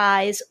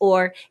surprise,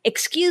 or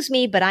excuse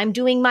me, but I'm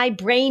doing my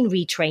brain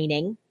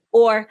retraining,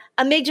 or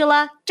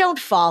amygdala, don't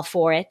fall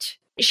for it.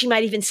 She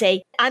might even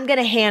say, I'm going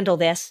to handle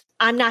this.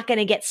 I'm not going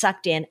to get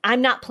sucked in.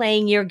 I'm not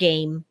playing your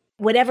game,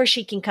 whatever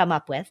she can come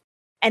up with.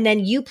 And then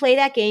you play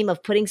that game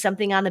of putting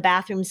something on the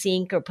bathroom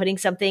sink or putting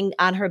something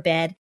on her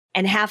bed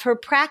and have her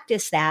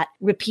practice that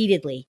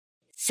repeatedly.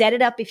 Set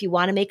it up if you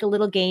want to make a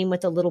little game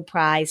with a little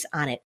prize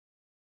on it.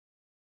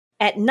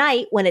 At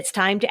night, when it's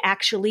time to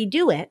actually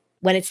do it,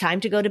 when it's time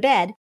to go to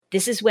bed,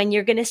 this is when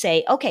you're going to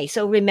say, okay,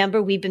 so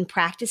remember, we've been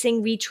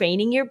practicing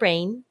retraining your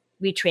brain,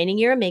 retraining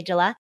your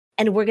amygdala,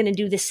 and we're going to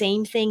do the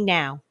same thing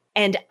now.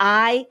 And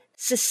I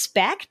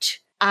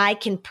suspect, I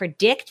can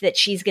predict that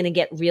she's going to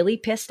get really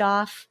pissed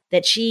off,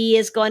 that she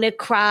is going to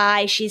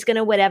cry, she's going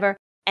to whatever.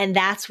 And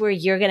that's where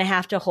you're going to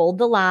have to hold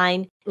the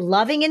line,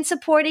 loving and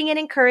supporting and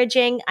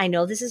encouraging. I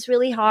know this is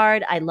really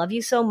hard. I love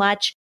you so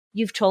much.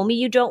 You've told me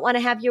you don't want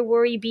to have your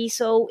worry be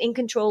so in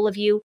control of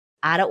you.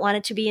 I don't want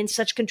it to be in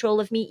such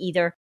control of me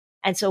either.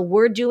 And so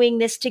we're doing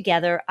this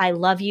together. I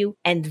love you.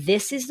 And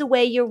this is the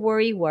way your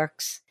worry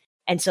works.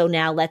 And so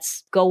now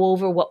let's go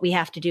over what we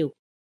have to do.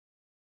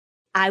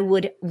 I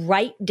would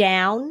write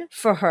down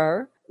for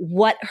her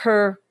what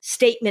her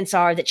statements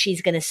are that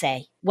she's going to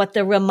say, what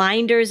the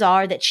reminders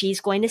are that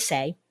she's going to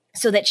say,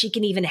 so that she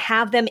can even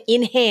have them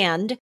in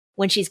hand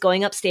when she's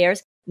going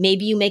upstairs.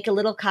 Maybe you make a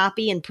little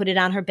copy and put it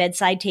on her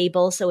bedside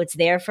table so it's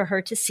there for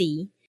her to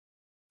see,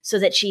 so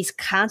that she's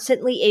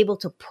constantly able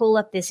to pull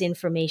up this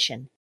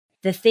information.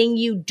 The thing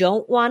you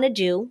don't want to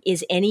do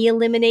is any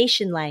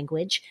elimination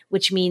language,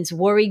 which means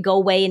worry, go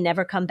away and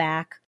never come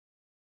back.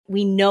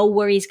 We know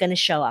worry's going to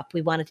show up.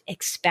 We want to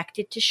expect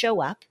it to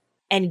show up.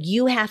 And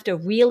you have to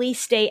really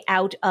stay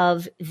out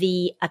of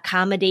the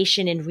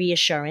accommodation and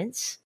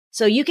reassurance.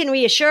 So you can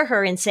reassure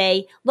her and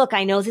say, look,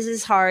 I know this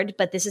is hard,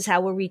 but this is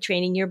how we're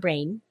retraining your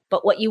brain.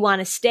 But what you want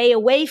to stay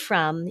away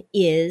from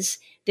is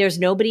there's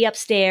nobody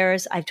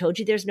upstairs. I've told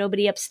you there's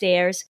nobody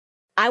upstairs.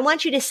 I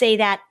want you to say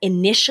that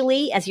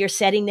initially as you're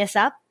setting this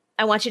up.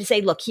 I want you to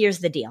say, look, here's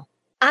the deal.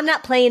 I'm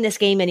not playing this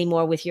game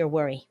anymore with your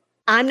worry.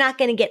 I'm not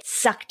going to get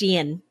sucked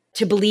in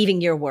to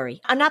believing your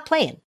worry. I'm not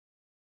playing.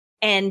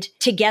 And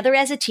together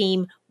as a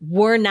team,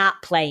 we're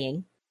not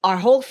playing. Our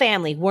whole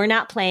family, we're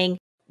not playing.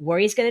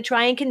 Worry's going to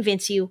try and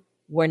convince you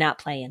we're not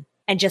playing.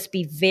 And just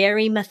be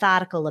very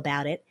methodical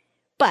about it.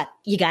 But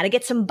you got to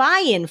get some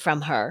buy-in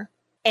from her.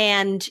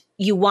 And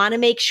you want to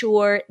make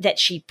sure that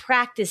she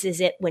practices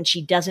it when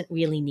she doesn't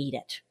really need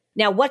it.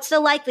 Now, what's the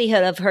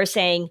likelihood of her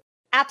saying,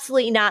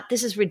 absolutely not,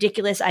 this is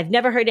ridiculous, I've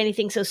never heard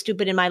anything so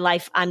stupid in my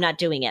life, I'm not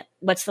doing it?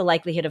 What's the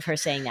likelihood of her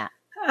saying that?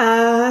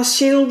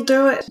 She'll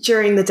do it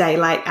during the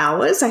daylight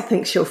hours. I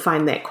think she'll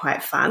find that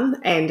quite fun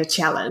and a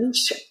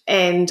challenge.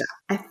 And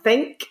I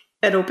think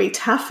it'll be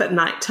tough at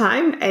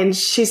nighttime. And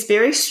she's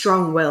very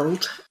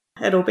strong-willed.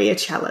 It'll be a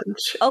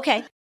challenge.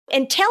 Okay.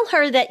 And tell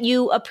her that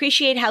you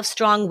appreciate how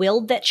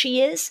strong-willed that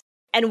she is.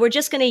 And we're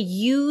just going to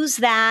use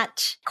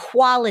that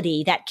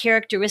quality, that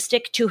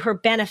characteristic to her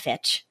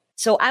benefit.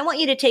 So I want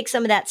you to take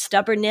some of that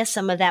stubbornness,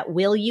 some of that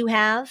will you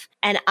have,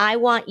 and I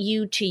want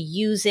you to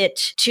use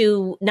it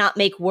to not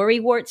make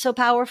worrywart so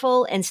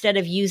powerful instead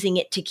of using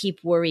it to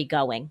keep worry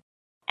going.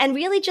 And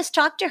really just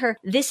talk to her.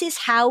 This is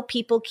how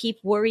people keep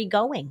worry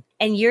going.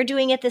 And you're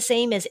doing it the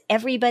same as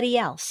everybody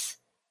else.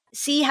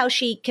 See how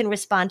she can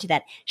respond to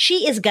that.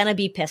 She is going to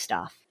be pissed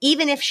off.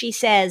 Even if she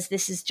says,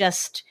 this is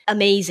just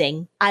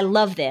amazing. I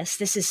love this.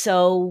 This is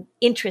so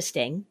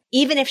interesting.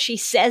 Even if she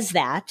says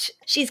that,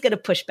 she's going to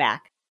push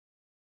back.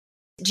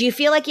 Do you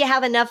feel like you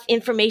have enough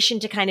information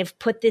to kind of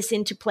put this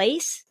into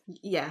place?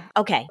 Yeah.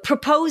 Okay.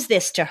 Propose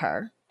this to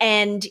her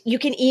and you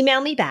can email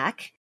me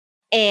back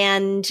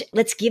and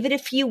let's give it a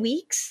few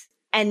weeks.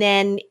 And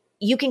then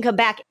you can come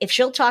back. If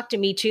she'll talk to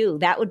me too,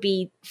 that would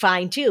be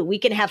fine too. We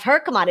can have her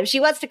come on. If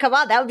she wants to come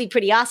on, that would be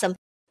pretty awesome.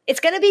 It's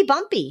going to be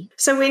bumpy.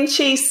 So when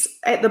she's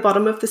at the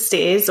bottom of the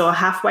stairs or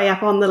halfway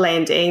up on the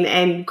landing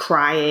and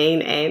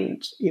crying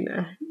and,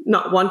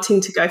 not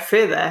wanting to go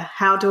further,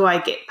 how do I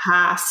get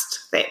past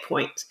that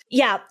point?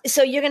 Yeah.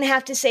 So you're going to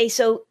have to say,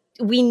 so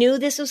we knew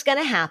this was going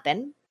to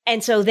happen.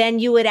 And so then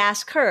you would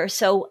ask her,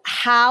 so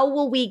how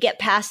will we get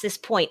past this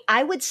point?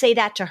 I would say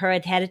that to her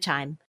ahead of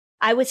time.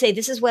 I would say,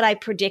 this is what I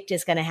predict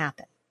is going to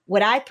happen.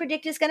 What I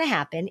predict is going to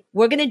happen.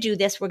 We're going to do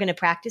this. We're going to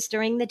practice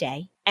during the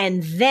day.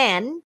 And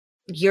then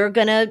you're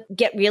going to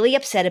get really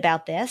upset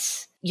about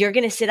this. You're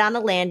going to sit on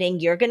the landing.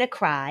 You're going to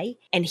cry.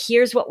 And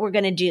here's what we're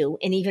going to do.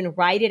 And even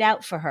write it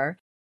out for her.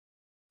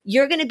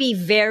 You're going to be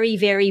very,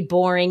 very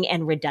boring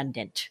and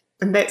redundant.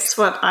 And that's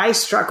what I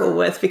struggle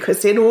with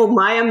because then all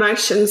my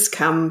emotions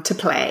come to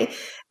play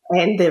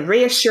and the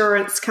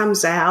reassurance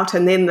comes out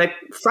and then the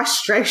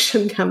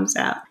frustration comes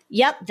out.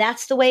 Yep,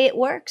 that's the way it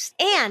works.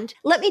 And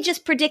let me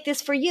just predict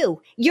this for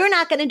you. You're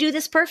not going to do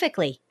this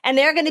perfectly. And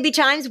there are going to be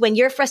times when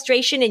your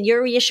frustration and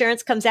your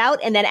reassurance comes out.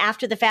 And then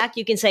after the fact,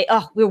 you can say,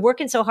 oh, we're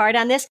working so hard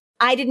on this.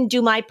 I didn't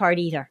do my part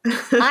either.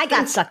 I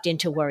got sucked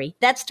into worry.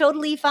 That's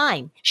totally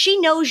fine. She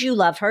knows you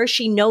love her.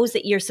 She knows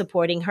that you're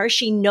supporting her.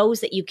 She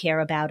knows that you care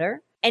about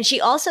her. And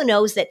she also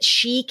knows that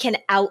she can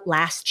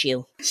outlast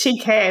you. She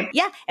can.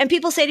 Yeah. And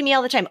people say to me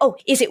all the time, oh,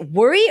 is it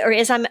worry or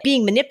is I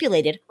being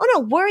manipulated? Oh,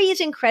 no, worry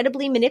is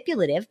incredibly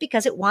manipulative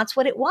because it wants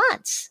what it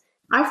wants.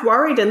 I've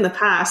worried in the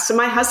past, and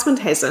my husband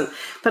hasn't,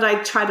 but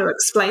I try to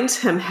explain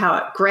to him how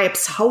it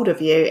grabs hold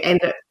of you,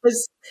 and it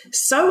is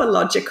so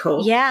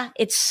illogical. Yeah,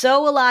 it's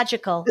so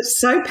illogical.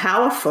 It's so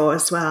powerful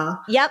as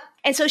well. Yep.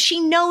 And so she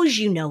knows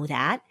you know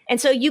that.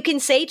 And so you can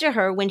say to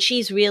her when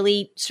she's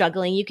really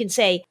struggling, you can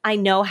say, I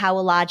know how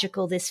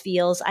illogical this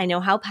feels. I know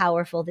how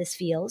powerful this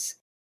feels,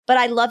 but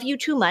I love you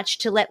too much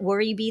to let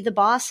worry be the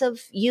boss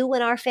of you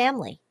and our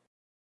family.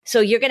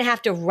 So you're going to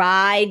have to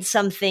ride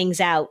some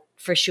things out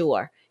for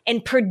sure.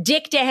 And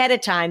predict ahead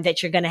of time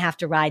that you're going to have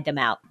to ride them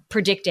out.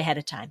 Predict ahead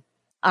of time.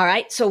 All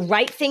right. So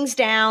write things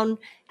down,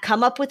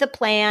 come up with a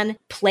plan,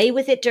 play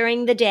with it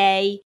during the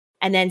day,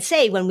 and then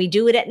say, when we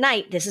do it at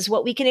night, this is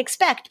what we can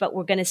expect, but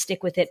we're going to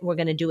stick with it. We're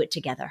going to do it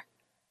together.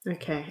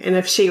 Okay. And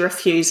if she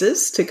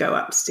refuses to go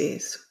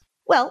upstairs?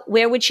 Well,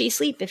 where would she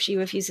sleep if she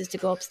refuses to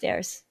go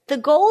upstairs? The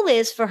goal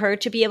is for her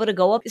to be able to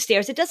go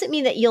upstairs. It doesn't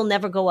mean that you'll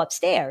never go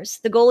upstairs.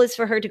 The goal is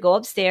for her to go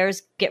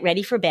upstairs, get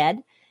ready for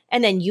bed,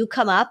 and then you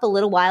come up a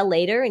little while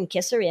later and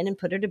kiss her in and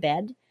put her to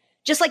bed.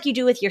 Just like you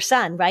do with your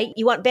son, right?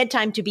 You want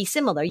bedtime to be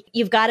similar.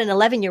 You've got an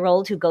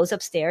 11-year-old who goes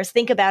upstairs.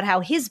 Think about how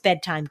his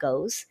bedtime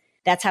goes.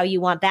 That's how you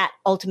want that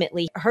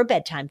ultimately her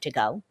bedtime to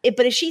go.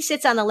 But if she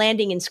sits on the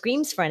landing and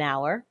screams for an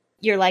hour,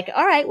 you're like,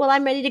 all right, well,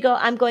 I'm ready to go.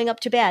 I'm going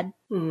up to bed.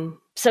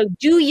 So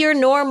do your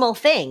normal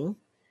thing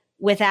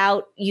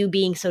without you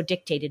being so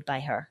dictated by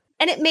her.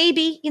 And it may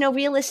be,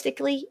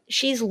 realistically,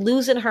 she's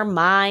losing her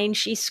mind.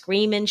 She's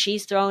screaming.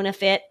 She's throwing a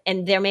fit.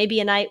 And there may be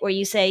a night where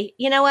you say,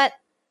 you know what?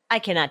 I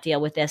cannot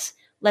deal with this.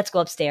 Let's go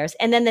upstairs.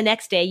 And then the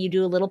next day you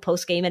do a little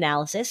post-game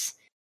analysis.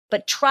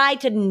 But try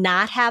to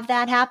not have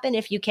that happen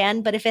if you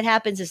can. But if it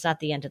happens, it's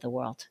not the end of the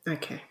world.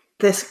 Okay.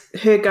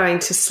 Her going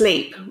to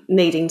sleep,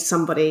 needing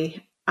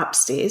somebody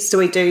upstairs. Do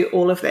we do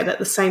all of that at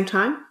the same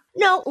time?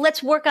 No,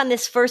 let's work on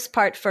this first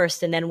part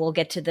first, and then we'll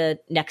get to the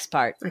next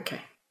part. Okay.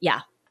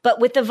 Yeah.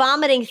 But with the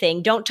vomiting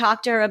thing, don't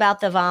talk to her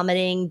about the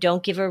vomiting.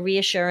 Don't give her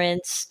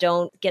reassurance.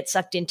 Don't get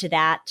sucked into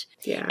that.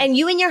 Yeah. And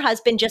you and your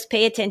husband just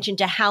pay attention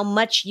to how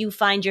much you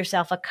find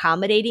yourself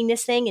accommodating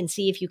this thing and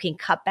see if you can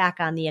cut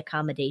back on the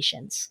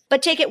accommodations.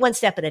 But take it one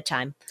step at a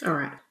time. All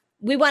right.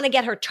 We want to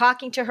get her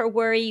talking to her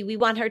worry. We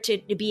want her to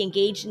be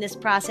engaged in this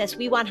process.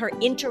 We want her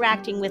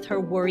interacting with her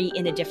worry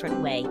in a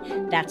different way.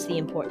 That's the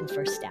important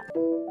first step.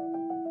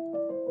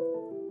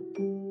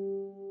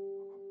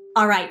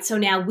 All right, so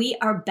now we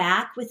are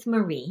back with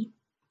Marie,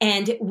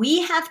 and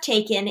we have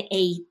taken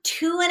a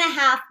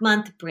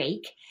 2.5-month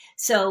break.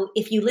 So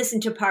if you listen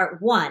to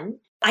part 1,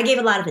 I gave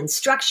a lot of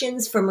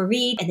instructions for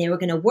Marie, and they were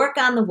going to work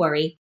on the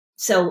worry.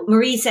 So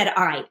Marie said,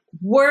 all right,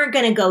 we're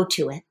going to go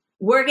to it.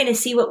 We're going to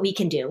see what we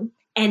can do.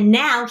 And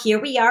now here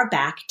we are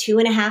back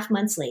 2.5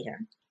 months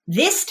later.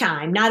 This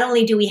time, not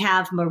only do we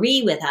have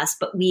Marie with us,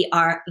 but we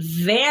are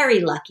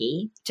very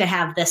lucky to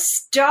have the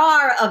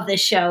star of the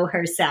show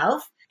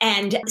herself.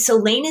 And so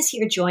Lane is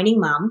here joining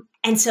Mom.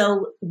 And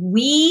so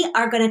we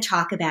are going to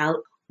talk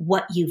about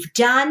what you've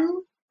done,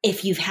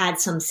 if you've had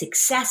some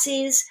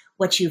successes,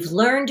 what you've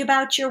learned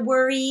about your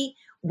worry,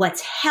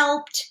 what's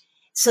helped,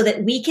 so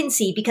that we can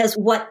see, because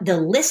what the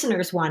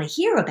listeners want to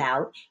hear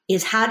about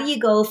is how do you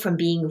go from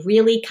being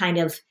really kind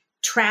of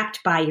trapped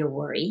by your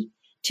worry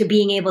to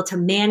being able to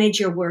manage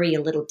your worry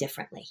a little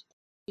differently.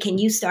 Can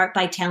you start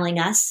by telling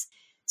us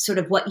sort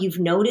of what you've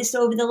noticed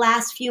over the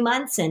last few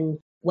months and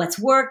what's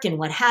worked and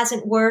what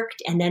hasn't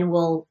worked? And then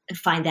we'll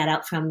find that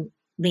out from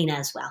Lena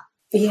as well.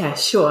 Yeah,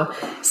 sure.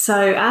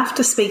 So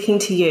after speaking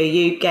to you,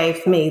 you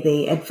gave me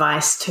the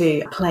advice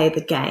to play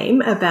the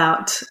game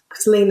about,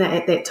 because Lena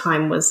at that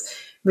time was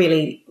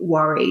really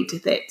worried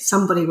that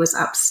somebody was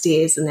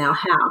upstairs in our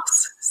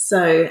house.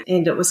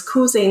 And it was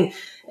causing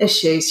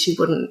issues. She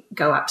wouldn't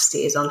go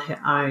upstairs on her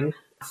own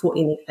for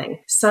anything.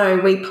 So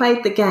we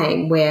played the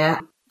game where,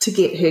 to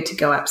get her to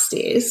go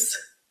upstairs,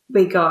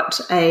 we got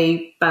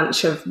a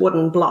bunch of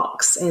wooden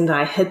blocks and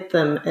I hid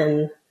them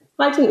in,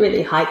 well, I didn't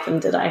really hide them,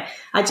 did I?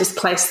 I just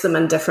placed them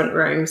in different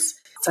rooms.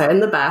 So in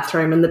the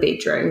bathroom and the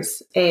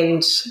bedrooms.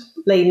 And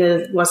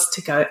Lena was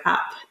to go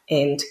up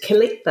and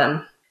collect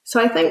them. So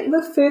I think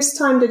the first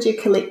time, did you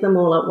collect them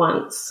all at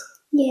once?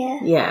 Yeah.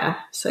 Yeah.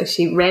 So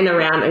she ran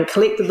around and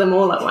collected them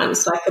all at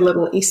once like a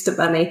little Easter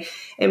bunny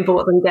and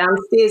brought them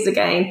downstairs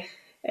again.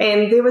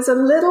 And there was a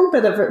little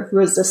bit of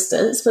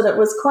resistance, but it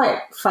was quite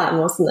fun,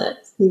 wasn't it?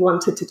 You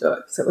wanted to do it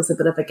because it was a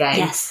bit of a game.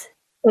 Yes.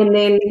 And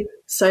then,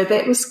 so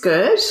that was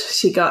good.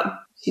 She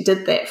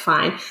did that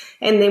fine.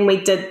 And then we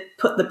did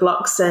put the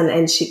blocks in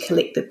and she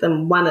collected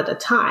them one at a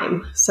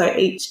time. So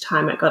each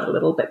time it got a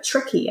little bit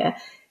trickier.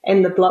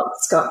 And the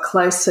blocks got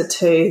closer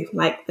to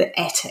like the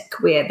attic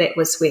that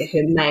was where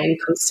her main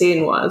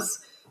concern was.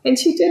 And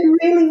she did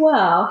really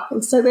well.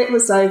 And so that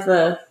was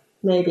over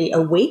maybe a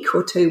week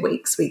or 2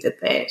 weeks we did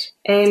that.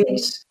 And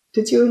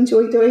did you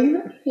enjoy doing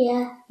it?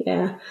 Yeah.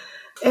 Yeah.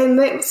 And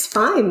that was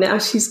fine. Now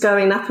she's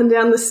going up and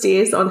down the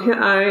stairs on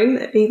her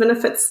own. Even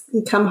if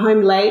you come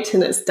home late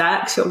and it's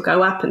dark, she'll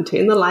go up and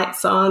turn the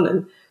lights on.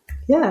 And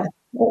yeah, it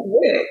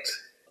worked.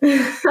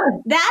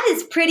 That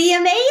is pretty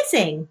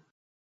amazing.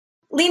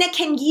 Lena,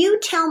 can you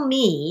tell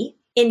me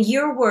in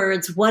your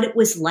words what it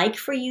was like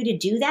for you to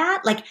do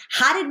that? Like,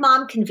 how did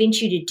Mom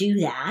convince you to do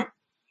that?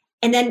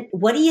 And then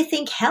what do you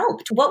think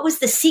helped? What was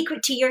the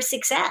secret to your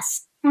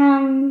success?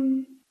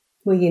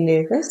 Were you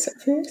nervous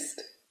at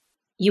first?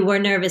 You were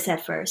nervous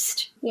at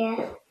first.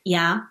 Yeah.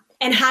 Yeah.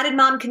 And how did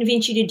Mom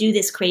convince you to do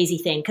this crazy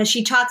thing? Because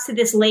she talks to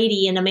this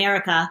lady in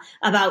America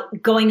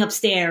about going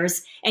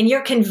upstairs, and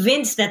you're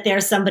convinced that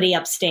there's somebody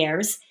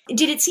upstairs.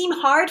 Did it seem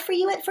hard for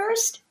you at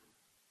first?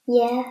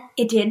 Yeah.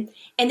 It did.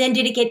 And then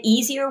did it get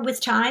easier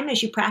with time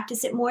as you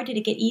practice it more? Did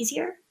it get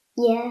easier?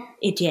 Yeah.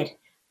 It did.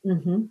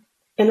 Mm-hmm.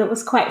 And it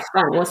was quite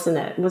fun, wasn't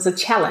it? It was a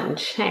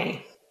challenge,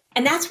 hey?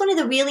 And that's one of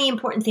the really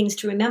important things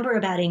to remember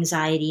about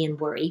anxiety and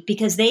worry,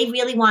 because they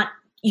really want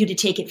you to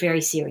take it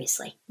very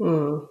seriously,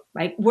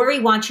 right? Worry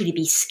wants you to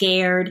be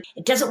scared.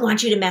 It doesn't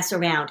want you to mess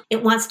around.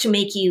 It wants to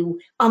make you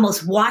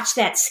almost watch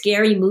that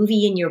scary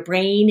movie in your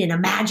brain and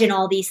imagine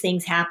all these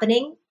things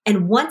happening.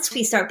 And once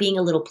we start being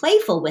a little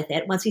playful with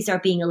it, once we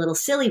start being a little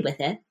silly with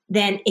it,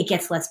 then it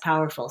gets less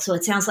powerful. So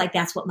it sounds like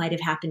that's what might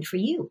have happened for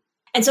you.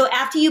 And so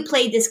after you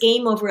played this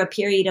game over a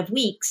period of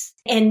weeks,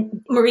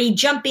 and Marie,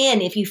 jump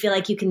in if you feel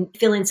like you can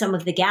fill in some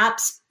of the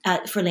gaps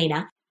for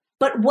Lena.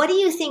 But what do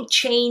you think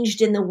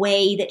changed in the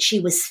way that she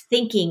was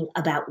thinking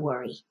about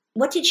worry?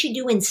 What did she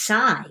do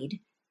inside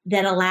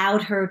that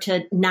allowed her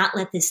to not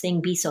let this thing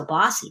be so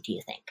bossy, do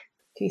you think?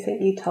 Do you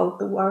think you told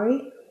the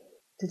worry?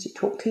 Did you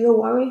talk to your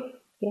worry?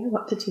 Yeah,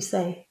 what did you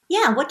say?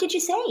 Yeah, what did you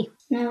say?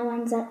 No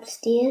one's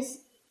upstairs.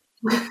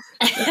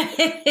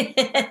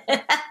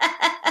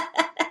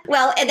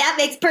 Well, and that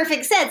makes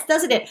perfect sense,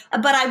 doesn't it?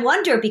 But I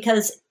wonder,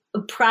 because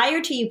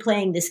prior to you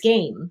playing this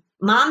game,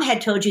 Mom had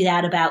told you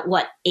that about,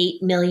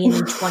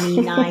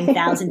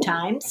 8,029,000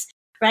 times,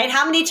 right?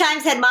 How many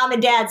times had Mom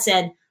and Dad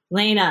said,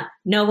 Lena,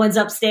 no one's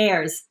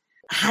upstairs?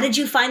 How did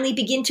you finally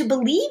begin to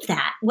believe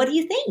that? What do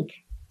you think?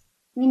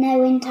 When I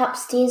went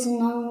upstairs and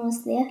no one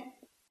was there.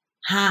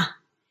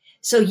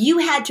 So you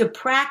had to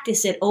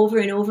practice it over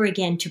and over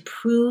again to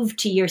prove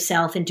to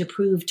yourself and to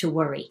prove to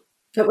worry.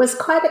 It was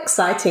quite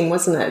exciting,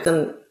 wasn't it?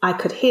 And I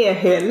could hear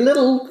her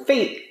little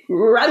feet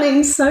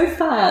running so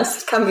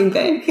fast coming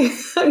back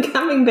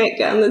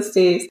down the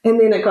stairs. And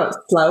then it got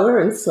slower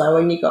and slower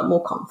and you got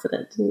more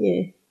confident, didn't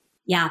you?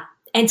 Yeah.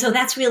 And so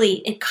that's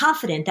really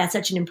confident. That's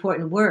such an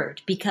important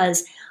word,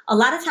 because a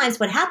lot of times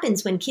what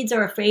happens when kids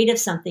are afraid of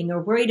something or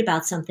worried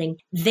about something,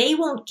 they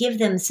won't give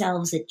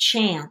themselves a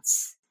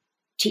chance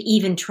to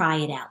even try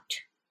it out,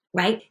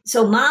 right?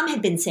 So Mom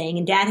had been saying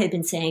and Dad had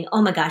been saying,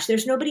 oh my gosh,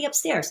 there's nobody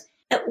upstairs.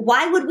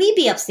 Why would we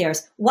be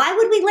upstairs? Why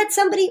would we let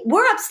somebody,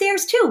 we're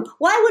upstairs too.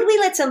 Why would we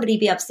let somebody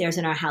be upstairs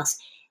in our house?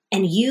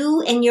 And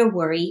you and your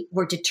worry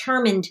were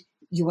determined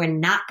you were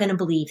not going to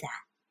believe that,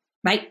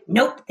 right?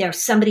 Nope,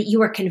 there's somebody, you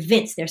were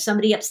convinced there's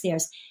somebody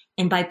upstairs.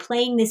 And by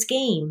playing this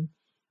game,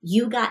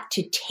 you got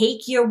to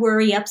take your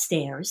worry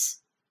upstairs,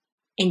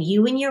 and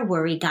you and your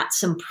worry got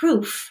some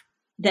proof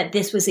that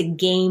this was a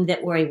game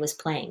that worry was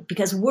playing,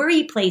 because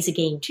worry plays a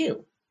game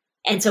too.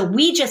 And so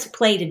we just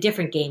played a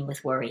different game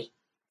with worry.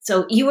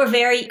 So you were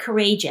very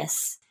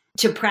courageous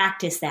to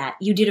practice that.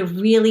 You did a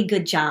really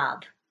good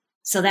job.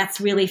 So that's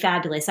really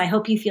fabulous. I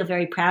hope you feel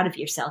very proud of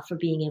yourself for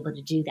being able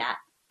to do that.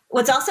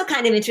 What's also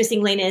kind of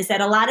interesting, Lena, is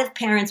that a lot of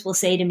parents will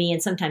say to me,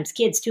 and sometimes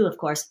kids too, of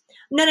course,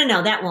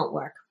 no, that won't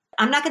work.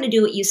 I'm not going to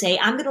do what you say.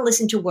 I'm going to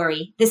listen to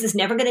worry. This is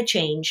never going to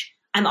change.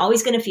 I'm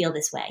always going to feel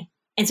this way.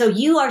 And so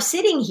you are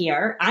sitting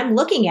here, I'm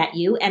looking at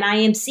you, and I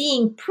am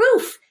seeing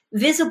proof,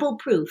 visible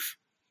proof,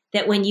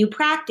 that when you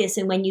practice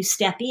and when you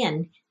step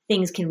in,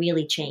 things can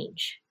really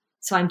change.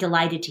 So I'm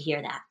delighted to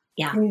hear that.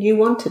 Yeah. And you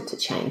wanted to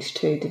change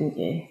too, didn't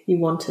you? You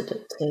wanted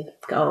it to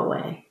go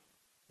away.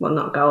 Well,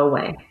 not go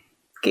away.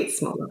 Get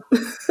smaller.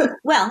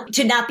 Well,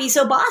 to not be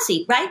so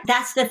bossy, right?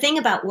 That's the thing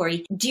about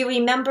worry. Do you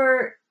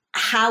remember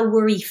how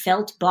worry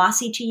felt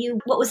bossy to you?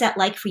 What was that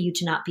like for you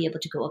to not be able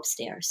to go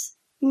upstairs?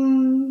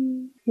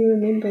 You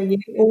remember you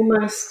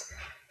almost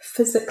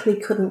physically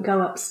couldn't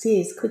go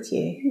upstairs, could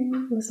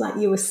you? It was like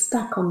you were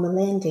stuck on the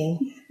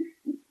landing.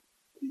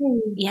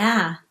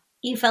 Yeah.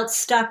 You felt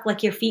stuck,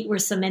 like your feet were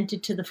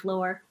cemented to the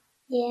floor.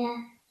 Yeah.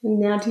 And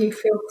now do you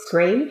feel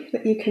free,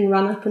 that you can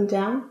run up and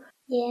down?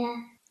 Yeah.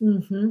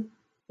 Mm-hmm.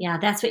 Yeah,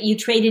 that's what you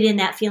traded in,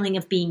 that feeling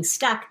of being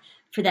stuck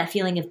for that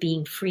feeling of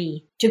being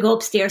free, to go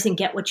upstairs and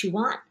get what you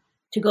want,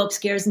 to go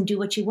upstairs and do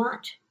what you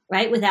want,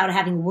 right? Without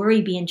having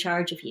worry be in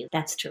charge of you.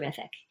 That's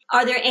terrific.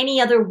 Are there any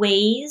other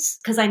ways?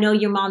 Because I know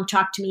your mom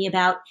talked to me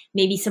about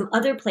maybe some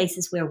other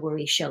places where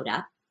worry showed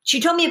up. She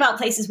told me about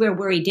places where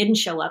worry didn't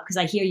show up, because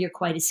I hear you're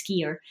quite a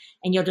skier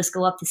and you'll just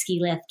go up the ski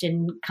lift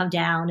and come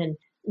down, and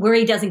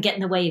worry doesn't get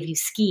in the way of you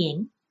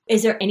skiing.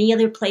 Is there any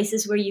other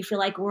places where you feel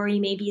like worry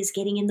maybe is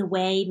getting in the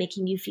way,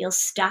 making you feel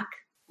stuck?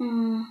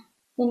 When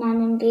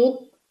I'm in bed.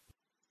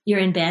 You're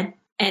in bed?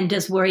 And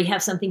does worry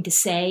have something to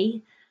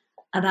say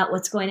about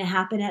what's going to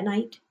happen at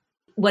night?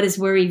 What is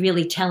worry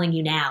really telling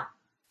you now?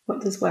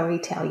 What does worry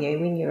tell you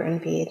when you're in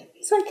bed?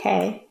 It's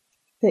okay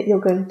that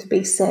you're going to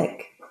be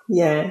sick.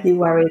 Yeah, you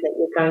worry that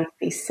you're going to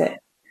be sick.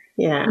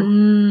 Yeah.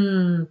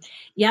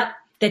 Yep,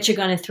 that you're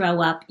going to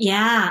throw up.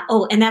 Yeah.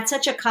 Oh, and that's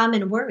such a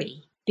common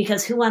worry,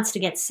 because who wants to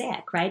get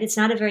sick, right? It's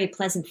not a very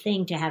pleasant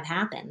thing to have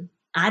happen.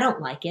 I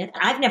don't like it.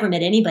 I've never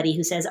met anybody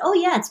who says, oh,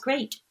 yeah, it's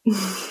great.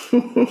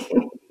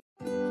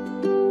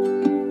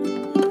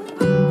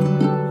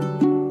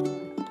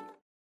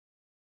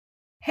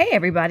 Hey,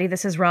 everybody,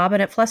 this is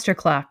Robin at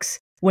Flusterclux.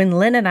 When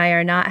Lynn and I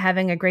are not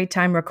having a great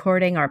time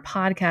recording our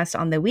podcast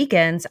on the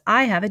weekends,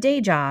 I have a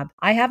day job.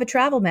 I have a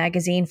travel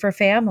magazine for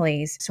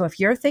families. So if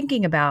you're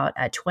thinking about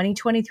a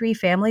 2023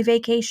 family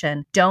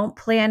vacation, don't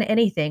plan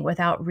anything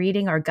without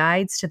reading our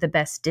guides to the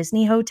best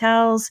Disney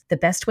hotels, the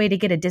best way to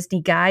get a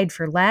Disney guide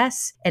for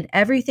less, and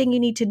everything you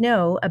need to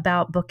know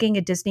about booking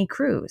a Disney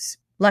cruise.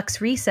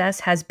 Lux Recess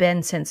has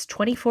been since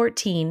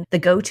 2014 the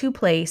go-to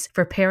place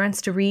for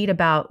parents to read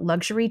about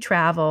luxury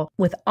travel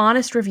with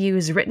honest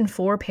reviews written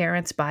for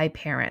parents by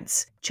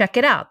parents. Check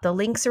it out. The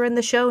links are in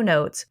the show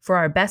notes for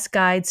our best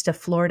guides to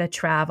Florida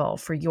travel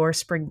for your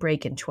spring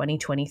break in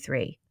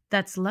 2023.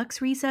 That's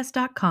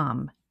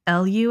luxrecess.com.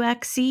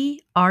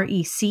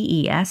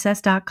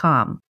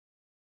 LuxRecess.com.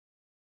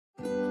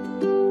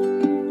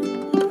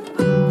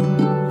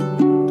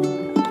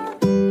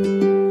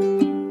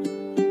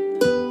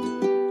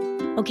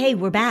 Okay,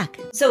 we're back.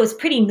 So it's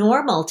pretty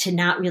normal to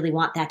not really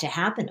want that to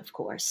happen, of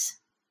course.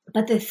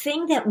 But the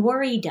thing that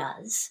worry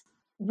does,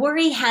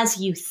 worry has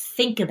you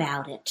think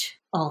about it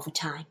all the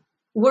time.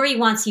 Worry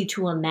wants you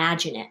to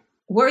imagine it.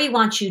 Worry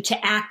wants you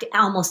to act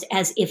almost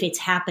as if it's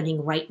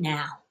happening right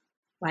now,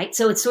 right?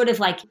 So it's sort of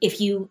like if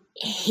you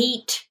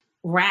hate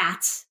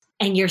rats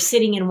and you're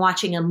sitting and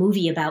watching a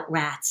movie about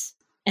rats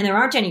and there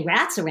aren't any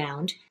rats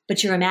around,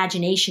 but your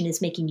imagination is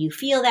making you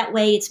feel that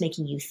way. It's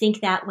making you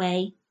think that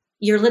way.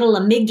 Your little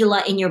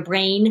amygdala in your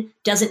brain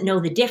doesn't know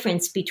the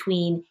difference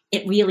between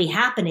it really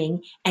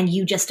happening and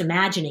you just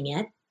imagining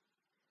it.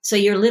 So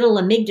your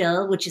little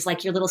amygdala, which is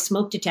like your little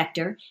smoke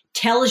detector,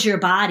 tells your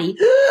body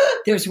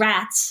there's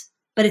rats,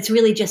 but it's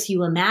really just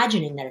you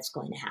imagining that it's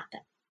going to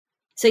happen.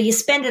 So you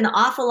spend an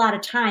awful lot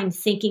of time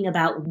thinking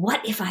about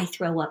what if I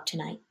throw up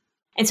tonight?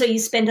 And so you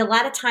spend a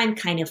lot of time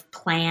kind of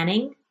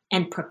planning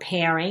and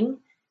preparing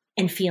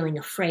and feeling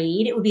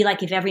afraid. It would be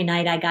like if every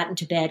night I got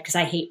into bed, because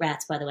I hate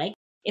rats, by the way,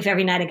 if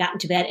every night I got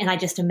into bed and I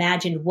just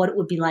imagined what it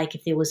would be like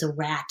if there was a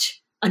rat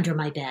under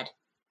my bed.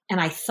 And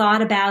I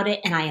thought about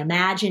it and I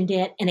imagined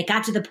it. And it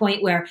got to the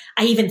point where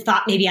I even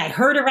thought maybe I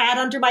heard a rat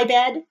under my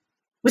bed.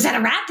 Was that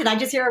a rat? Did I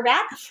just hear a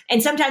rat?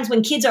 And sometimes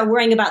when kids are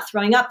worrying about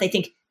throwing up, they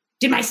think,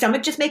 did my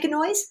stomach just make a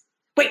noise?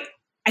 Wait,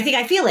 I think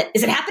I feel it.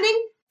 Is it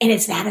happening? And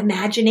it's that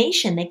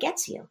imagination that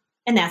gets you.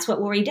 And that's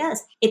what worry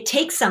does. It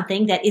takes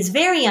something that is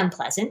very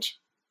unpleasant,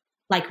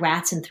 like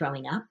rats and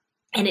throwing up,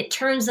 and it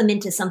turns them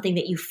into something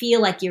that you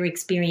feel like you're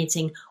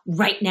experiencing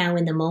right now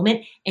in the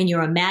moment. And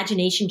your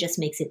imagination just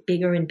makes it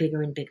bigger and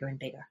bigger and bigger and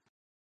bigger.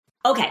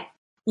 Okay,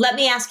 let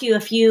me ask you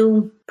a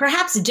few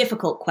perhaps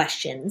difficult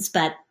questions,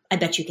 but I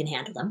bet you can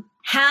handle them.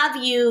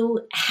 Have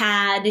you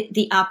had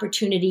the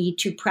opportunity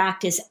to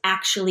practice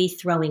actually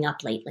throwing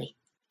up lately?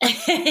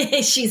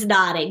 She's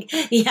nodding.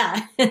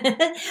 Yeah.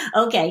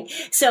 Okay.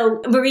 So,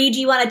 Marie,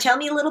 do you want to tell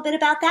me a little bit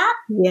about that?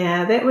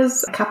 Yeah, that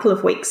was a couple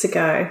of weeks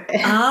ago.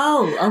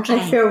 Oh, okay.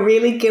 I feel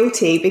really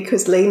guilty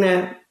because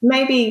Lena,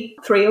 maybe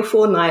 3 or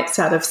 4 nights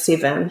out of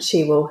 7,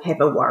 she will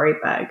have a worry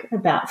bug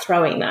about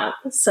throwing up.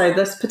 So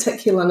this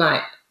particular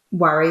night,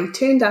 worry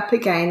turned up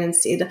again and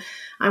said,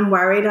 I'm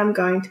worried I'm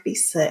going to be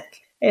sick.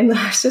 And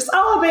I was just,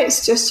 oh,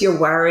 that's just your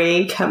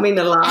worry coming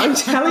along,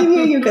 telling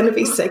you you're going to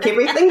be sick.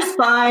 Everything's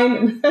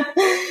fine.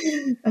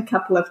 A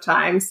couple of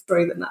times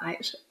through the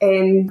night.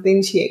 And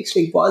then she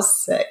actually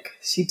was sick.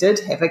 She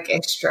did have a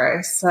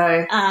gastro.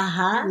 So,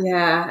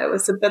 yeah, it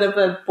was a bit of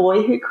a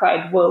boy who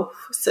cried wolf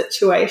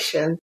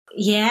situation.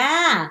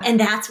 Yeah, and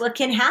that's what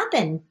can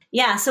happen.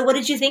 Yeah, so what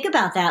did you think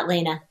about that,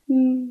 Lena?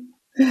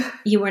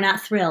 You were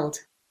not thrilled.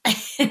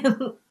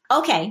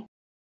 Okay.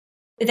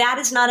 That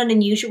is not an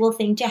unusual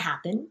thing to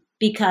happen.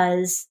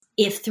 Because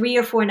if 3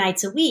 or 4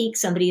 nights a week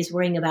somebody is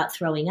worrying about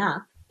throwing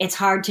up, it's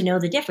hard to know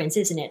the difference,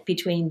 isn't it,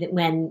 between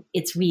when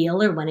it's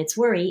real or when it's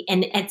worry.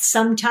 And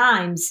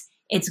sometimes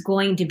it's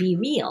going to be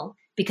real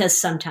because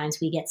sometimes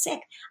we get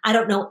sick. I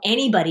don't know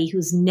anybody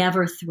who's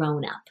never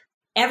thrown up.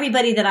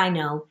 Everybody that I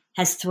know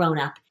has thrown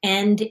up,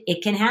 and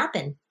it can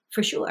happen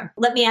for sure.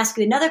 Let me ask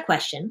you another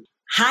question.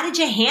 How did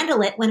you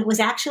handle it when it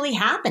was actually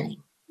happening?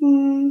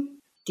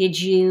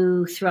 Did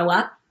you throw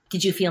up?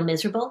 Did you feel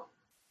miserable?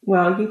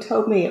 Well, you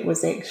told me it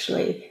was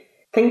actually,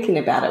 thinking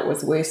about it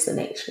was worse than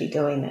actually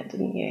doing it,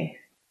 didn't you?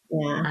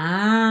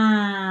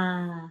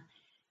 Yeah.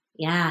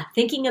 Yeah.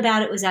 Thinking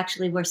about it was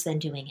actually worse than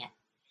doing it.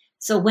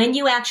 So when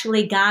you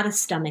actually got a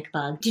stomach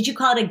bug, did you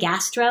call it a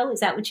gastro?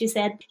 Is that what you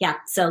said? Yeah.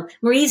 So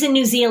Marie's in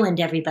New Zealand,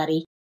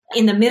 everybody,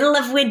 in the middle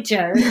of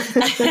winter.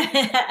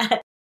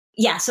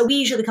 Yeah. So we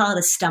usually call it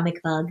a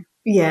stomach bug.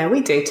 Yeah, we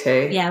do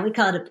too. Yeah, we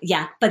call it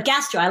but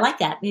gastro, I like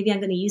that. Maybe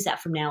I'm going to use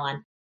that from now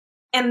on.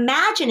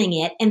 Imagining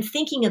it and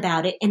thinking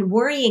about it and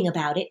worrying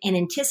about it and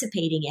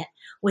anticipating it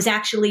was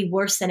actually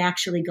worse than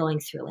actually going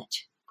through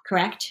it.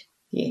 Correct?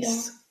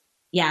 Yes.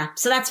 Yeah.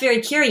 So that's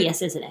very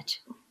curious, isn't it?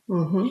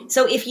 Mm-hmm.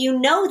 So if you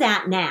know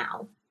that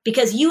now,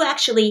 because you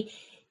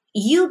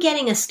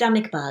getting a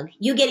stomach bug,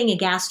 you getting a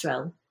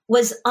gastro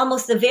was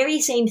almost the very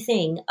same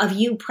thing of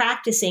you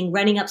practicing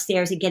running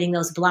upstairs and getting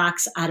those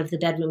blocks out of the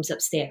bedrooms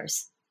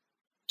upstairs.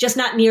 Just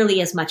not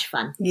nearly as much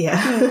fun. Yeah.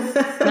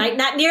 Right?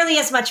 Not nearly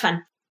as much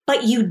fun.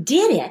 But you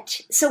did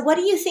it. So what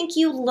do you think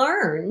you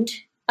learned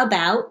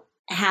about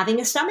having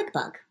a stomach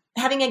bug,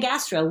 having a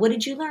gastro? What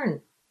did you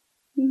learn?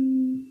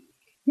 You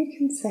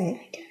can say,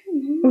 I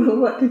don't know.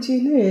 What did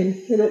you learn?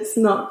 That it's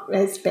not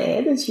as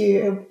bad as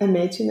you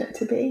imagine it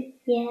to be?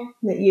 Yeah.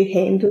 That you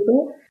handled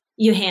it?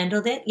 You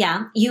handled it,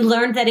 yeah. You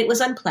learned that it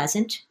was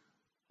unpleasant,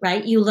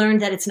 right? You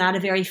learned that it's not a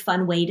very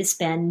fun way to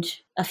spend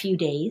a few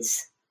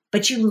days.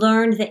 but you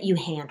learned that you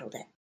handled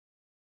it.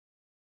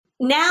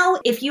 Now,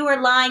 if you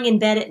are lying in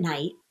bed at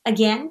night,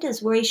 again,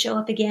 does worry show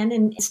up again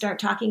and start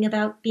talking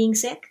about being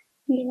sick?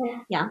 Yeah.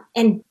 Yeah.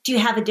 And do you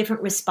have a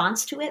different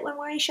response to it when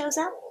worry shows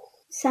up?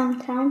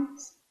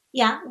 Sometimes.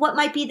 Yeah. What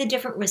might be the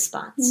different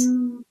response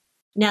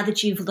now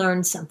that you've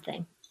learned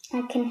something?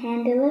 I can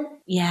handle it.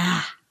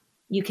 Yeah,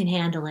 you can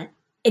handle it.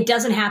 It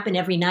doesn't happen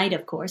every night,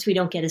 of course. We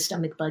don't get a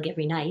stomach bug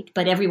every night,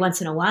 but every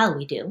once in a while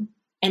we do.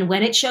 And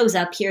when it shows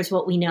up, here's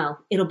what we know.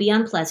 It'll be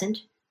unpleasant.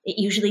 It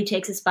usually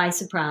takes us by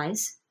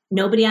surprise.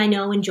 Nobody I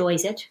know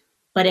enjoys it,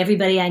 but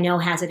everybody I know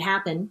has it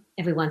happen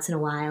every once in a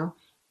while.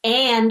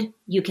 And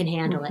you can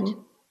handle it.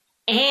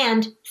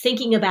 And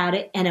thinking about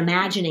it and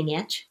imagining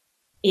it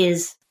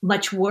is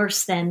much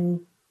worse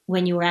than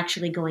when you were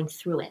actually going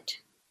through it.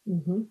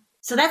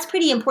 So that's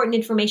pretty important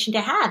information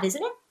to have,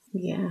 isn't it?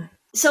 Yeah.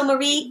 So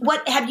Marie,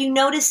 what have you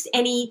noticed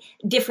any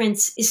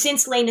difference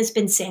since Lena's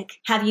been sick?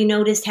 Have you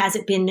noticed, has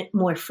it been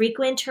more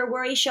frequent, her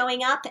worry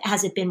showing up?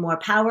 Has it been more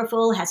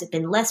powerful? Has it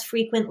been less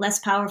frequent, less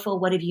powerful?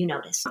 What have you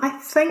noticed? I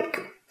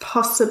think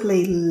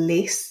possibly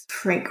less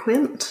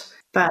frequent,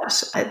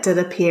 but it did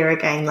appear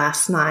again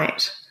last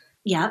night.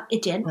 Yeah,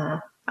 it did.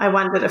 I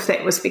wondered if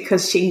that was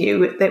because she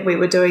knew that we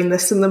were doing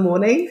this in the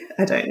morning.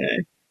 I don't know.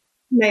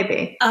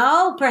 Maybe.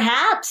 Oh,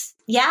 perhaps.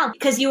 Yeah,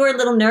 because you were a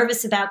little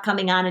nervous about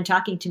coming on and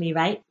talking to me,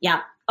 right?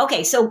 Yeah.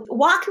 Okay, so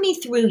walk me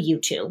through you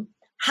two.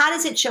 How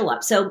does it show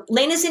up? So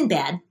Lena's in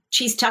bed.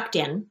 She's tucked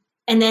in.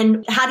 And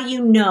then how do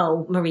you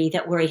know, Marie,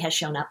 that worry has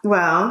shown up?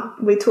 Well,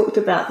 we talked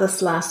about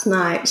this last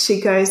night. She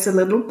goes a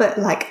little bit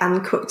like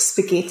uncooked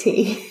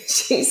spaghetti.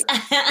 She's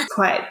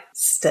quite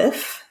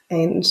stiff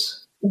and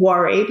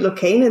worried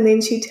looking. And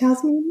then she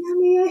tells me,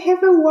 Mommy, I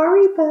have a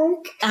worry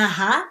bug.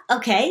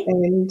 Okay.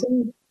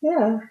 And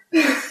yeah.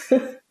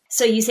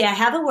 So you say, I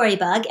have a worry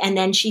bug. And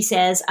then she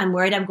says, I'm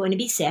worried I'm going to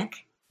be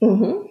sick.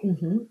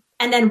 And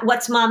then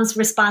what's Mom's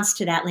response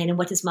to that, Lena?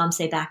 What does Mom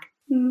say back?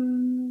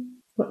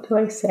 What do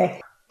I say?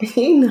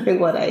 You know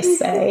what I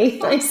say.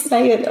 I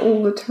say it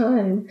all the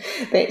time.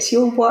 That's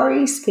your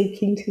worry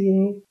speaking to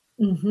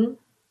you.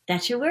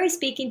 That's your worry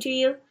speaking to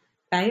you,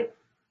 right?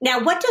 Now,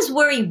 what does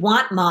worry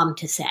want Mom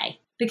to say?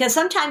 Because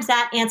sometimes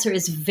that answer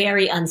is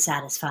very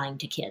unsatisfying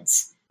to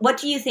kids. What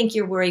do you think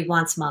your worry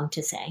wants Mom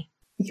to say?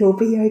 You'll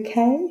be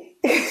okay.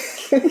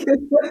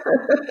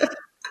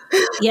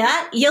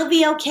 Yeah, you'll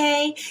be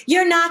okay.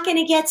 You're not going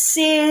to get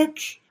sick,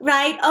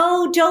 right?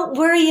 Oh, don't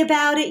worry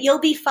about it. You'll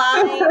be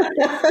fine.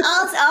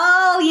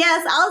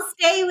 I'll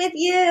stay with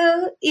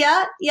you.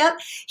 Yeah, yep.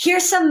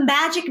 Here's some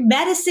magic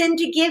medicine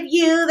to give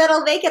you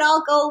that'll make it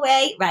all go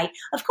away. Right.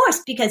 Of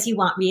course, because you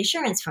want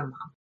reassurance from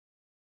Mom.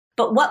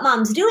 But what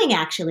Mom's doing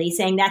actually,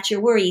 saying that's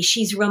your worry,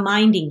 she's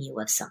reminding you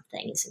of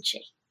something, isn't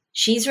she?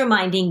 She's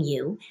reminding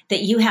you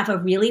that you have a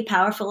really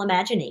powerful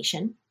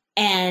imagination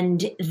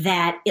and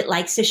that it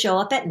likes to show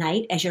up at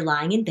night as you're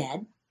lying in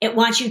bed. It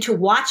wants you to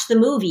watch the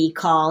movie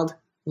called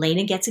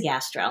Lena Gets a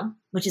Gastro,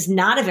 which is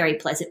not a very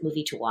pleasant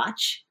movie to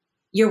watch.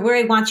 Your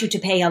worry wants you to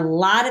pay a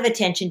lot of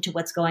attention to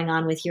what's going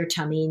on with your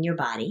tummy and your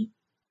body.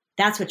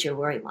 That's what your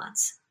worry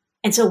wants.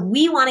 And so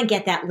we want to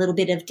get that little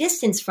bit of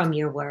distance from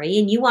your worry,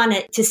 and you want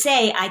it to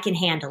say, I can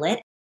handle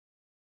it.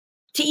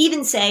 To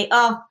even say,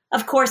 oh,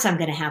 of course I'm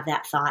going to have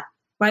that thought,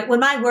 right? When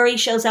my worry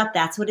shows up,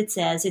 that's what it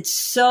says. It's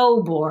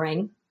so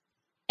boring.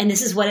 And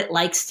this is what it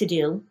likes to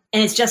do.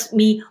 And it's just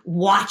me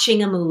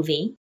watching a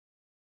movie.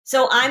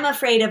 So I'm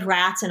afraid of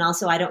rats. And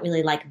also I don't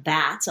really like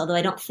bats, although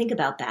I don't think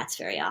about bats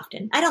very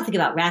often. I don't think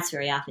about rats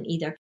very often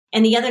either.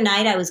 And the other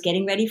night I was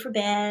getting ready for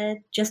bed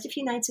just a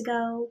few nights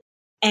ago.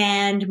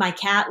 And my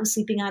cat was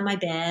sleeping on my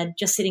bed,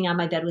 just sitting on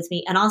my bed with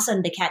me. And all of a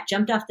sudden the cat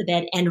jumped off the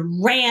bed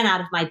and ran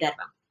out of my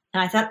bedroom.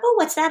 And I thought, oh,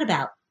 what's that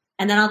about?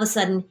 And then all of a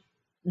sudden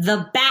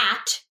the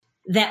bat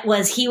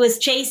he was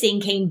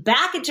chasing came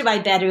back into my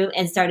bedroom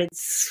and started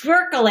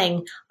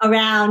circling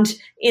around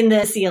in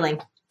the ceiling.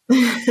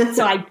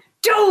 So I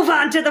dove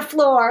onto the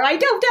floor. I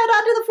dove down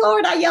onto the floor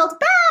and I yelled,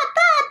 bat,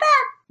 bat,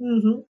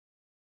 bat.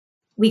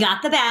 We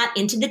got the bat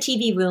into the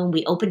TV room.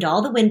 We opened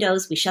all the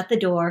windows. We shut the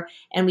door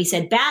and we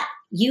said, Bat,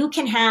 you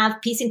can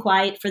have peace and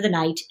quiet for the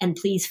night and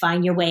please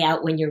find your way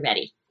out when you're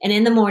ready. And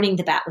in the morning,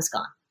 the bat was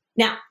gone.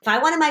 Now, if I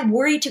wanted my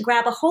worry to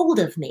grab a hold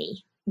of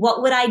me,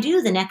 what would I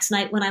do the next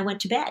night when I went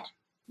to bed?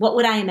 What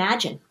would I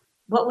imagine?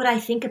 What would I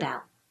think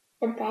about?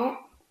 The bat.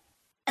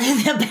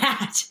 The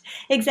bat.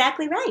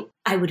 Exactly right.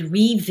 I would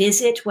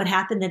revisit what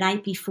happened the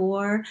night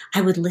before.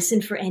 I would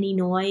listen for any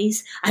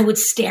noise. I would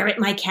stare at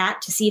my cat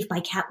to see if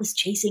my cat was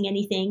chasing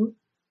anything.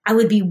 I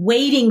would be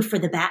waiting for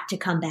the bat to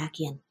come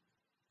back in.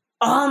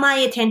 All my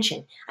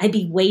attention. I'd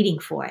be waiting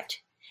for it.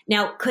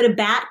 Now, could a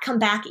bat come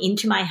back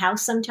into my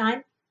house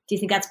sometime? Do you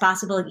think that's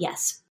possible?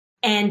 Yes.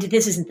 And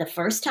this isn't the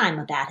first time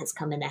a bat has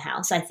come in the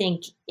house. I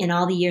think in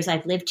all the years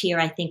I've lived here,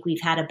 I think we've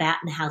had a bat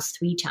in the house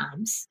 3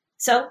 times.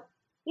 So,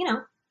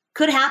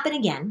 could happen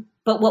again.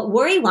 But what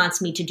worry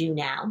wants me to do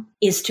now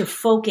is to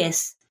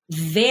focus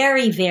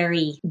very,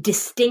 very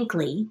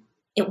distinctly.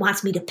 It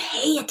wants me to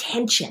pay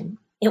attention.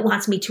 It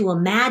wants me to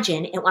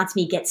imagine. It wants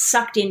me to get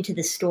sucked into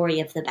the story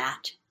of the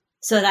bat.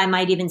 So that I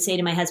might even say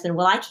to my husband,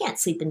 well, I can't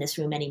sleep in this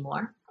room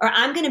anymore. Or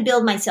I'm going to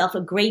build myself a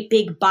great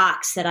big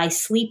box that I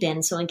sleep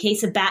in. So in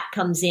case a bat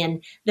comes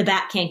in, the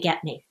bat can't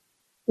get me.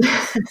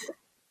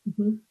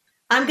 Mm-hmm.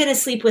 I'm going to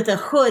sleep with a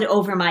hood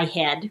over my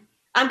head.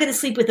 I'm going to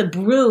sleep with a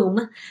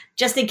broom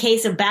just in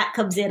case a bat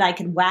comes in, I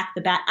can whack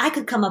the bat. I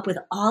could come up with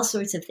all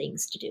sorts of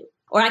things to do.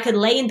 Or I could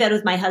lay in bed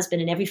with my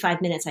husband and every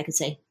 5 minutes I could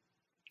say,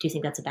 do you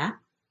think that's a bat?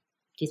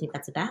 Do you think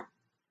that's a bat?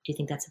 Do you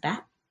think that's a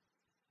bat?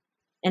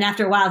 And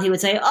after a while, he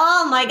would say,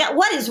 oh my God,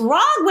 what is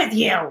wrong with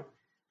you?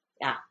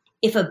 Yeah.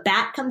 If a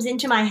bat comes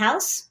into my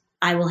house,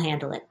 I will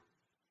handle it.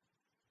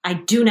 I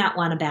do not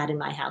want a bat in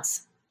my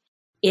house.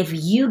 If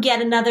you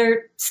get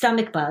another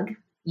stomach bug,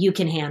 you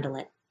can handle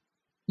it.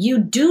 You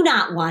do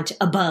not want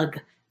a bug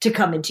to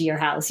come into your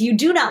house. You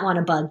do not want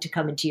a bug to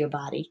come into your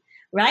body,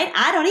 right?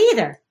 I don't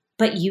either,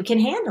 but you can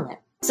handle it.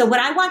 So what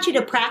I want you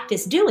to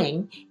practice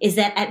doing is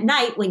that at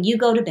night when you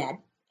go to bed,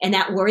 and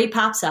that worry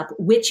pops up,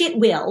 which it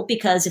will,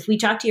 because if we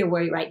talk to your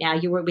worry right now,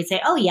 your worry would say,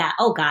 oh yeah,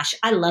 oh gosh,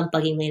 I love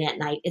bugging Lena at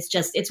night.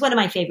 It's one of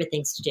my favorite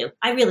things to do.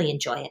 I really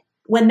enjoy it.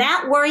 When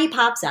that worry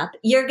pops up,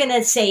 you're going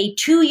to say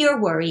to your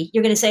worry,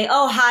 you're going to say,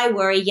 oh, hi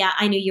worry. Yeah,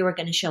 I knew you were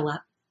going to show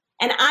up.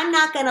 And I'm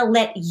not going to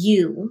let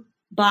you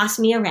boss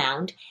me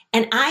around.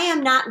 And I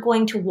am not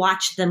going to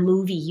watch the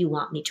movie you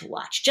want me to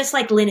watch. Just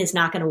like Lynn is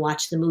not going to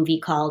watch the movie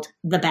called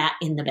The Bat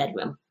in the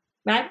Bedroom,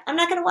 right? I'm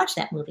not going to watch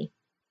that movie.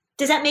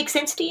 Does that make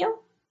sense to you?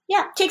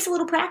 Yeah, it takes a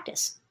little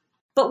practice.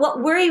 But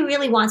what worry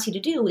really wants you to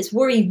do is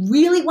worry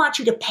really wants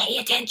you to pay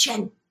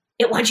attention.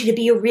 It wants you to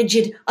be a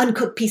rigid,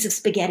 uncooked piece of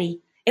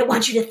spaghetti. It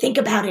wants you to think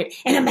about it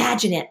and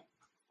imagine it.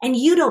 And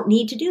you don't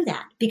need to do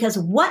that because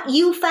what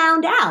you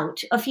found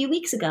out a few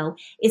weeks ago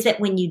is that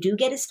when you do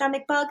get a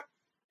stomach bug,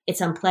 it's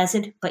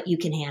unpleasant, but you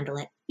can handle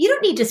it. You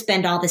don't need to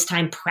spend all this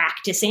time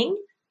practicing,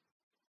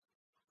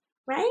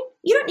 right?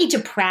 You don't need to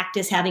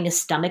practice having a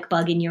stomach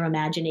bug in your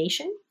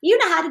imagination. You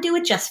know how to do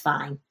it just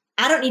fine.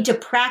 I don't need to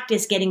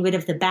practice getting rid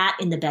of the bat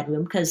in the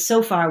bedroom because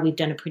so far we've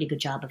done a pretty good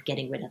job of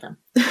getting rid of them.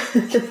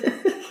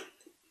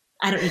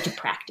 I don't need to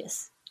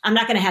practice. I'm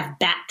not going to have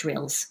bat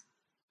drills.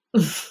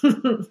 Does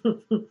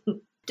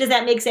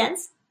that make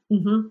sense?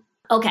 Mm-hmm.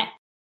 Okay.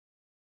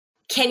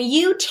 Can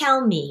you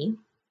tell me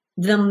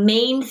the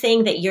main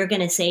thing that you're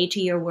going to say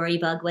to your worry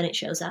bug when it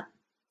shows up?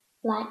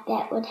 Like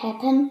that would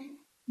happen.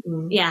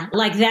 Yeah,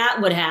 like that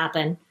would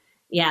happen.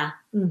 Yeah.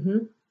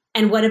 Mm-hmm.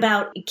 And what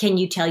about, can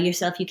you tell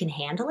yourself you can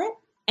handle it?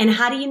 And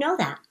how do you know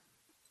that?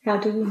 How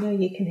do you know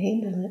you can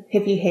handle it?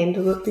 Have you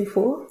handled it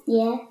before?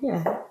 Yeah.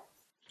 Yeah.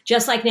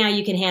 Just like now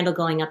you can handle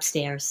going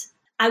upstairs.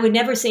 I would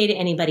never say to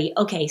anybody,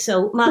 okay,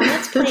 so Mom,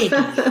 let's play a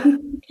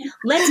game.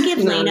 Let's give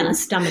Lena a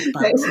stomach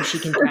bug so she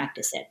can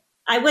practice it.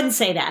 I wouldn't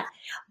say that.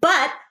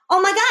 But,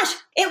 oh my gosh,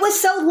 it was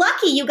so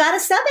lucky you got a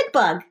stomach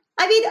bug.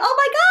 I mean, oh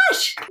my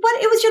gosh,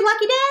 it was your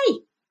lucky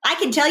day. I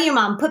can tell your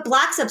mom, put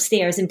blocks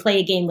upstairs and play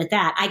a game with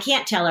that. I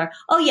can't tell her,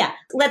 oh yeah,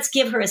 let's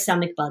give her a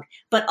stomach bug.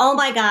 But oh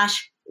my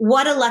gosh,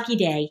 what a lucky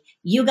day.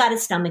 You got a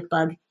stomach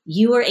bug.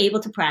 You were able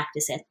to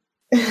practice it.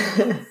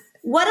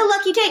 What a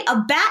lucky day.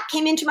 A bat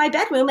came into my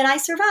bedroom and I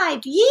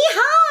survived.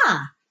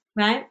 Yeehaw!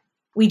 Right?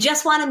 We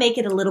just want to make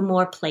it a little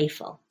more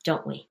playful,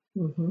 don't we?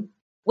 Mm-hmm.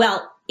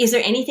 Well, is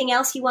there anything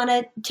else you want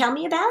to tell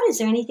me about? Is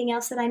there anything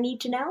else that I need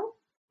to know?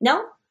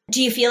 No?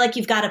 Do you feel like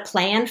you've got a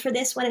plan for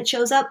this when it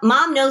shows up?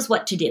 Mom knows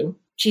what to do.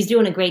 She's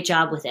doing a great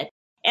job with it.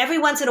 Every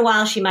once in a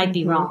while, she might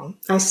be wrong.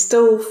 I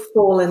still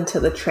fall into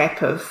the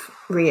trap of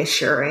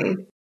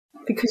reassuring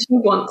because you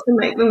want to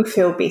make them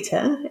feel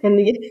better. And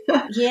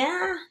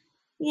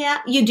Yeah,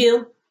 you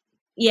do.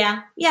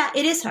 Yeah,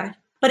 it is hard.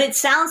 But it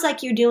sounds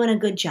like you're doing a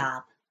good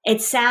job.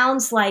 It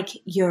sounds like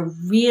you're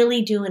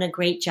really doing a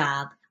great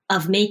job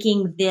of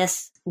making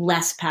this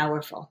less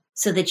powerful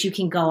so that you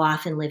can go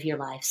off and live your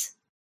lives.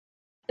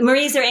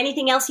 Marie, is there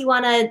anything else you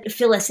want to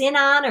fill us in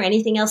on or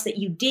anything else that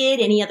you did?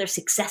 Any other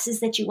successes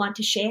that you want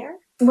to share?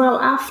 Well,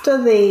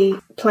 after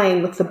the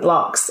playing with the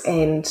blocks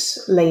and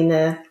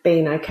Lena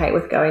being okay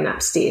with going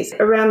upstairs,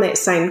 around that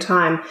same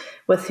time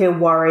with her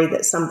worry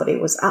that somebody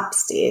was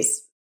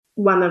upstairs,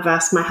 one of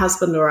us, my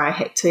husband or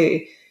I,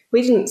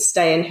 we didn't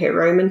stay in her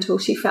room until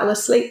she fell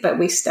asleep, but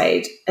we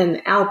stayed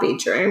in our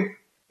bedroom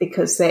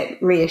because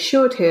that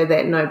reassured her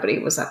that nobody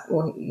was up,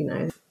 or,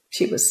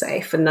 she was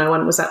safe and no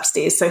one was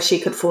upstairs so she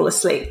could fall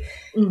asleep.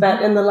 Mm-hmm.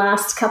 But in the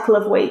last couple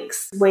of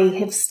weeks, we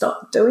have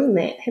stopped doing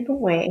that,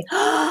 haven't we?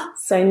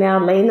 So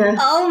now Lena...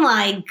 Oh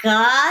my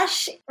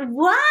gosh.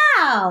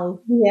 Wow.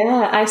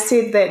 Yeah, I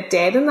said that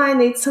Dad and I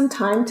need some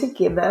time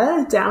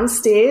together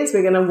downstairs.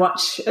 We're going to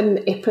watch an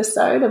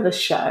episode of a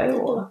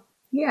show.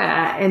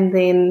 And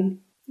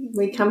then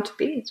we come to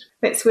bed.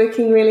 That's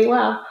working really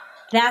well.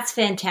 That's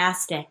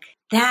fantastic.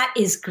 That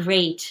is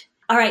great.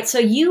 All right, so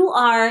you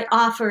are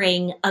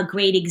offering a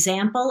great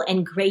example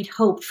and great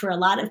hope for a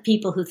lot of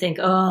people who think,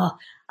 oh,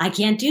 I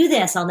can't do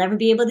this. I'll never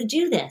be able to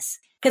do this.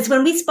 Because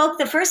when we spoke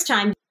the first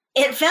time,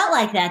 it felt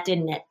like that,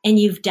 didn't it? And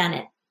you've done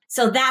it.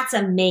 So that's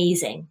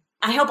amazing.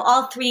 I hope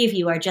all three of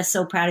you are just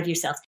so proud of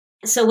yourselves.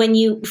 So when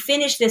you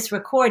finish this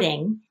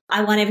recording,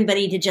 I want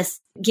everybody to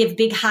just give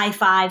big high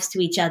fives to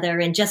each other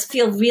and just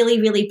feel really,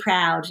 really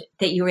proud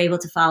that you were able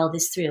to follow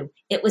this through.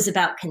 It was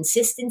about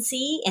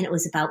consistency, and it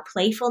was about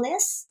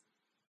playfulness,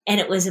 and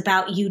it was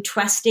about you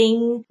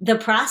trusting the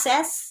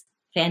process.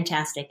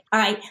 Fantastic. All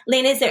right,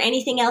 Lynn, is there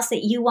anything else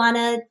that you want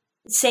to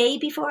say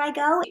before I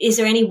go? Is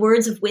there any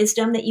words of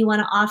wisdom that you want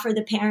to offer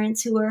the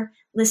parents who are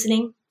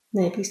listening?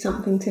 Maybe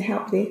something to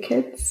help their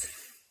kids.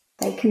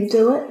 They can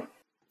do it.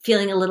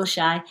 Feeling a little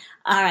shy.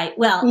 All right.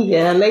 Well,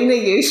 yeah, Lena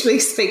usually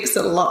speaks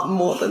a lot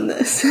more than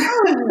this.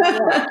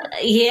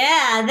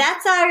 Yeah,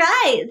 that's all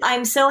right.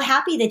 I'm so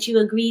happy that you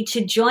agreed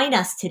to join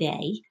us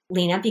today,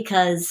 Lena,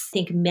 because I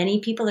think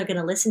many people are going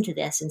to listen to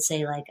this and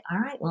say like, all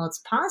right, well, it's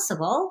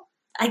possible.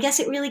 I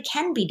guess it really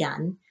can be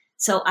done.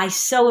 So I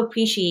so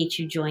appreciate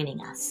you joining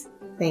us.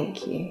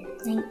 Thank you.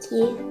 Thank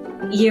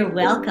you. You're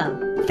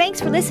welcome. Thanks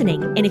for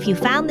listening. And if you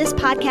found this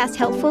podcast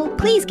helpful,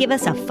 please give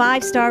us a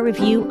 5-star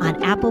review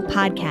on Apple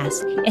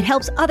Podcasts. It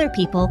helps other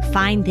people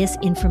find this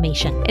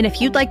information. And if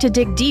you'd like to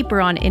dig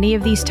deeper on any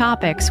of these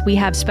topics, we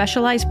have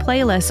specialized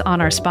playlists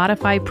on our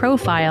Spotify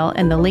profile,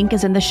 and the link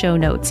is in the show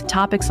notes.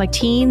 Topics like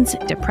teens,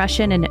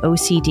 depression, and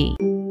OCD.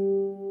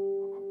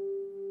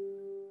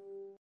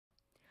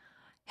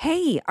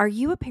 Hey, are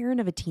you a parent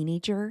of a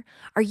teenager?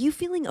 Are you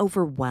feeling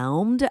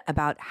overwhelmed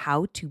about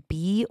how to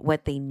be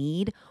what they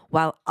need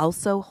while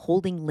also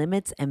holding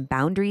limits and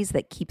boundaries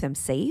that keep them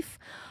safe?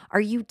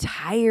 Are you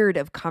tired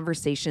of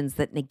conversations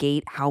that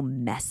negate how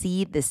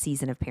messy this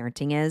season of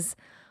parenting is?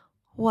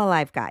 Well,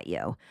 I've got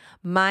you.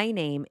 My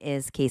name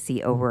is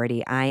Casey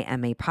O'Rourke. I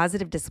am a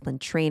positive discipline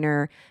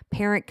trainer,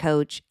 parent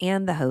coach,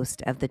 and the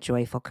host of the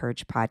Joyful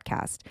Courage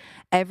podcast.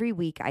 Every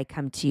week, I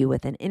come to you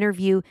with an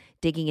interview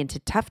digging into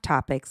tough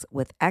topics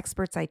with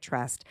experts I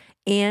trust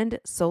and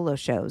solo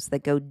shows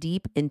that go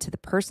deep into the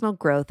personal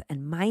growth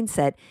and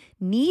mindset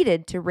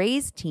needed to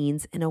raise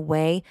teens in a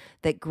way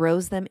that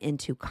grows them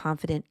into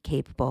confident,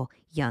 capable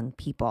young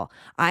people.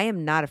 I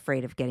am not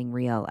afraid of getting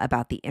real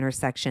about the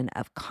intersection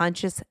of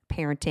conscious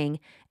parenting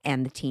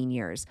and the teen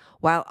years,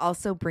 while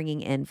also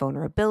bringing in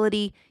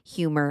vulnerability,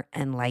 humor,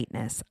 and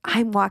lightness.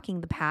 I'm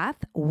walking the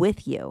path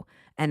with you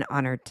and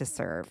honored to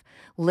serve.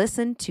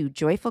 Listen to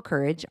Joyful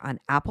Courage on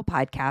Apple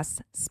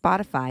Podcasts,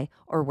 Spotify,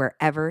 or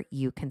wherever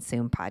you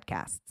consume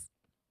podcasts.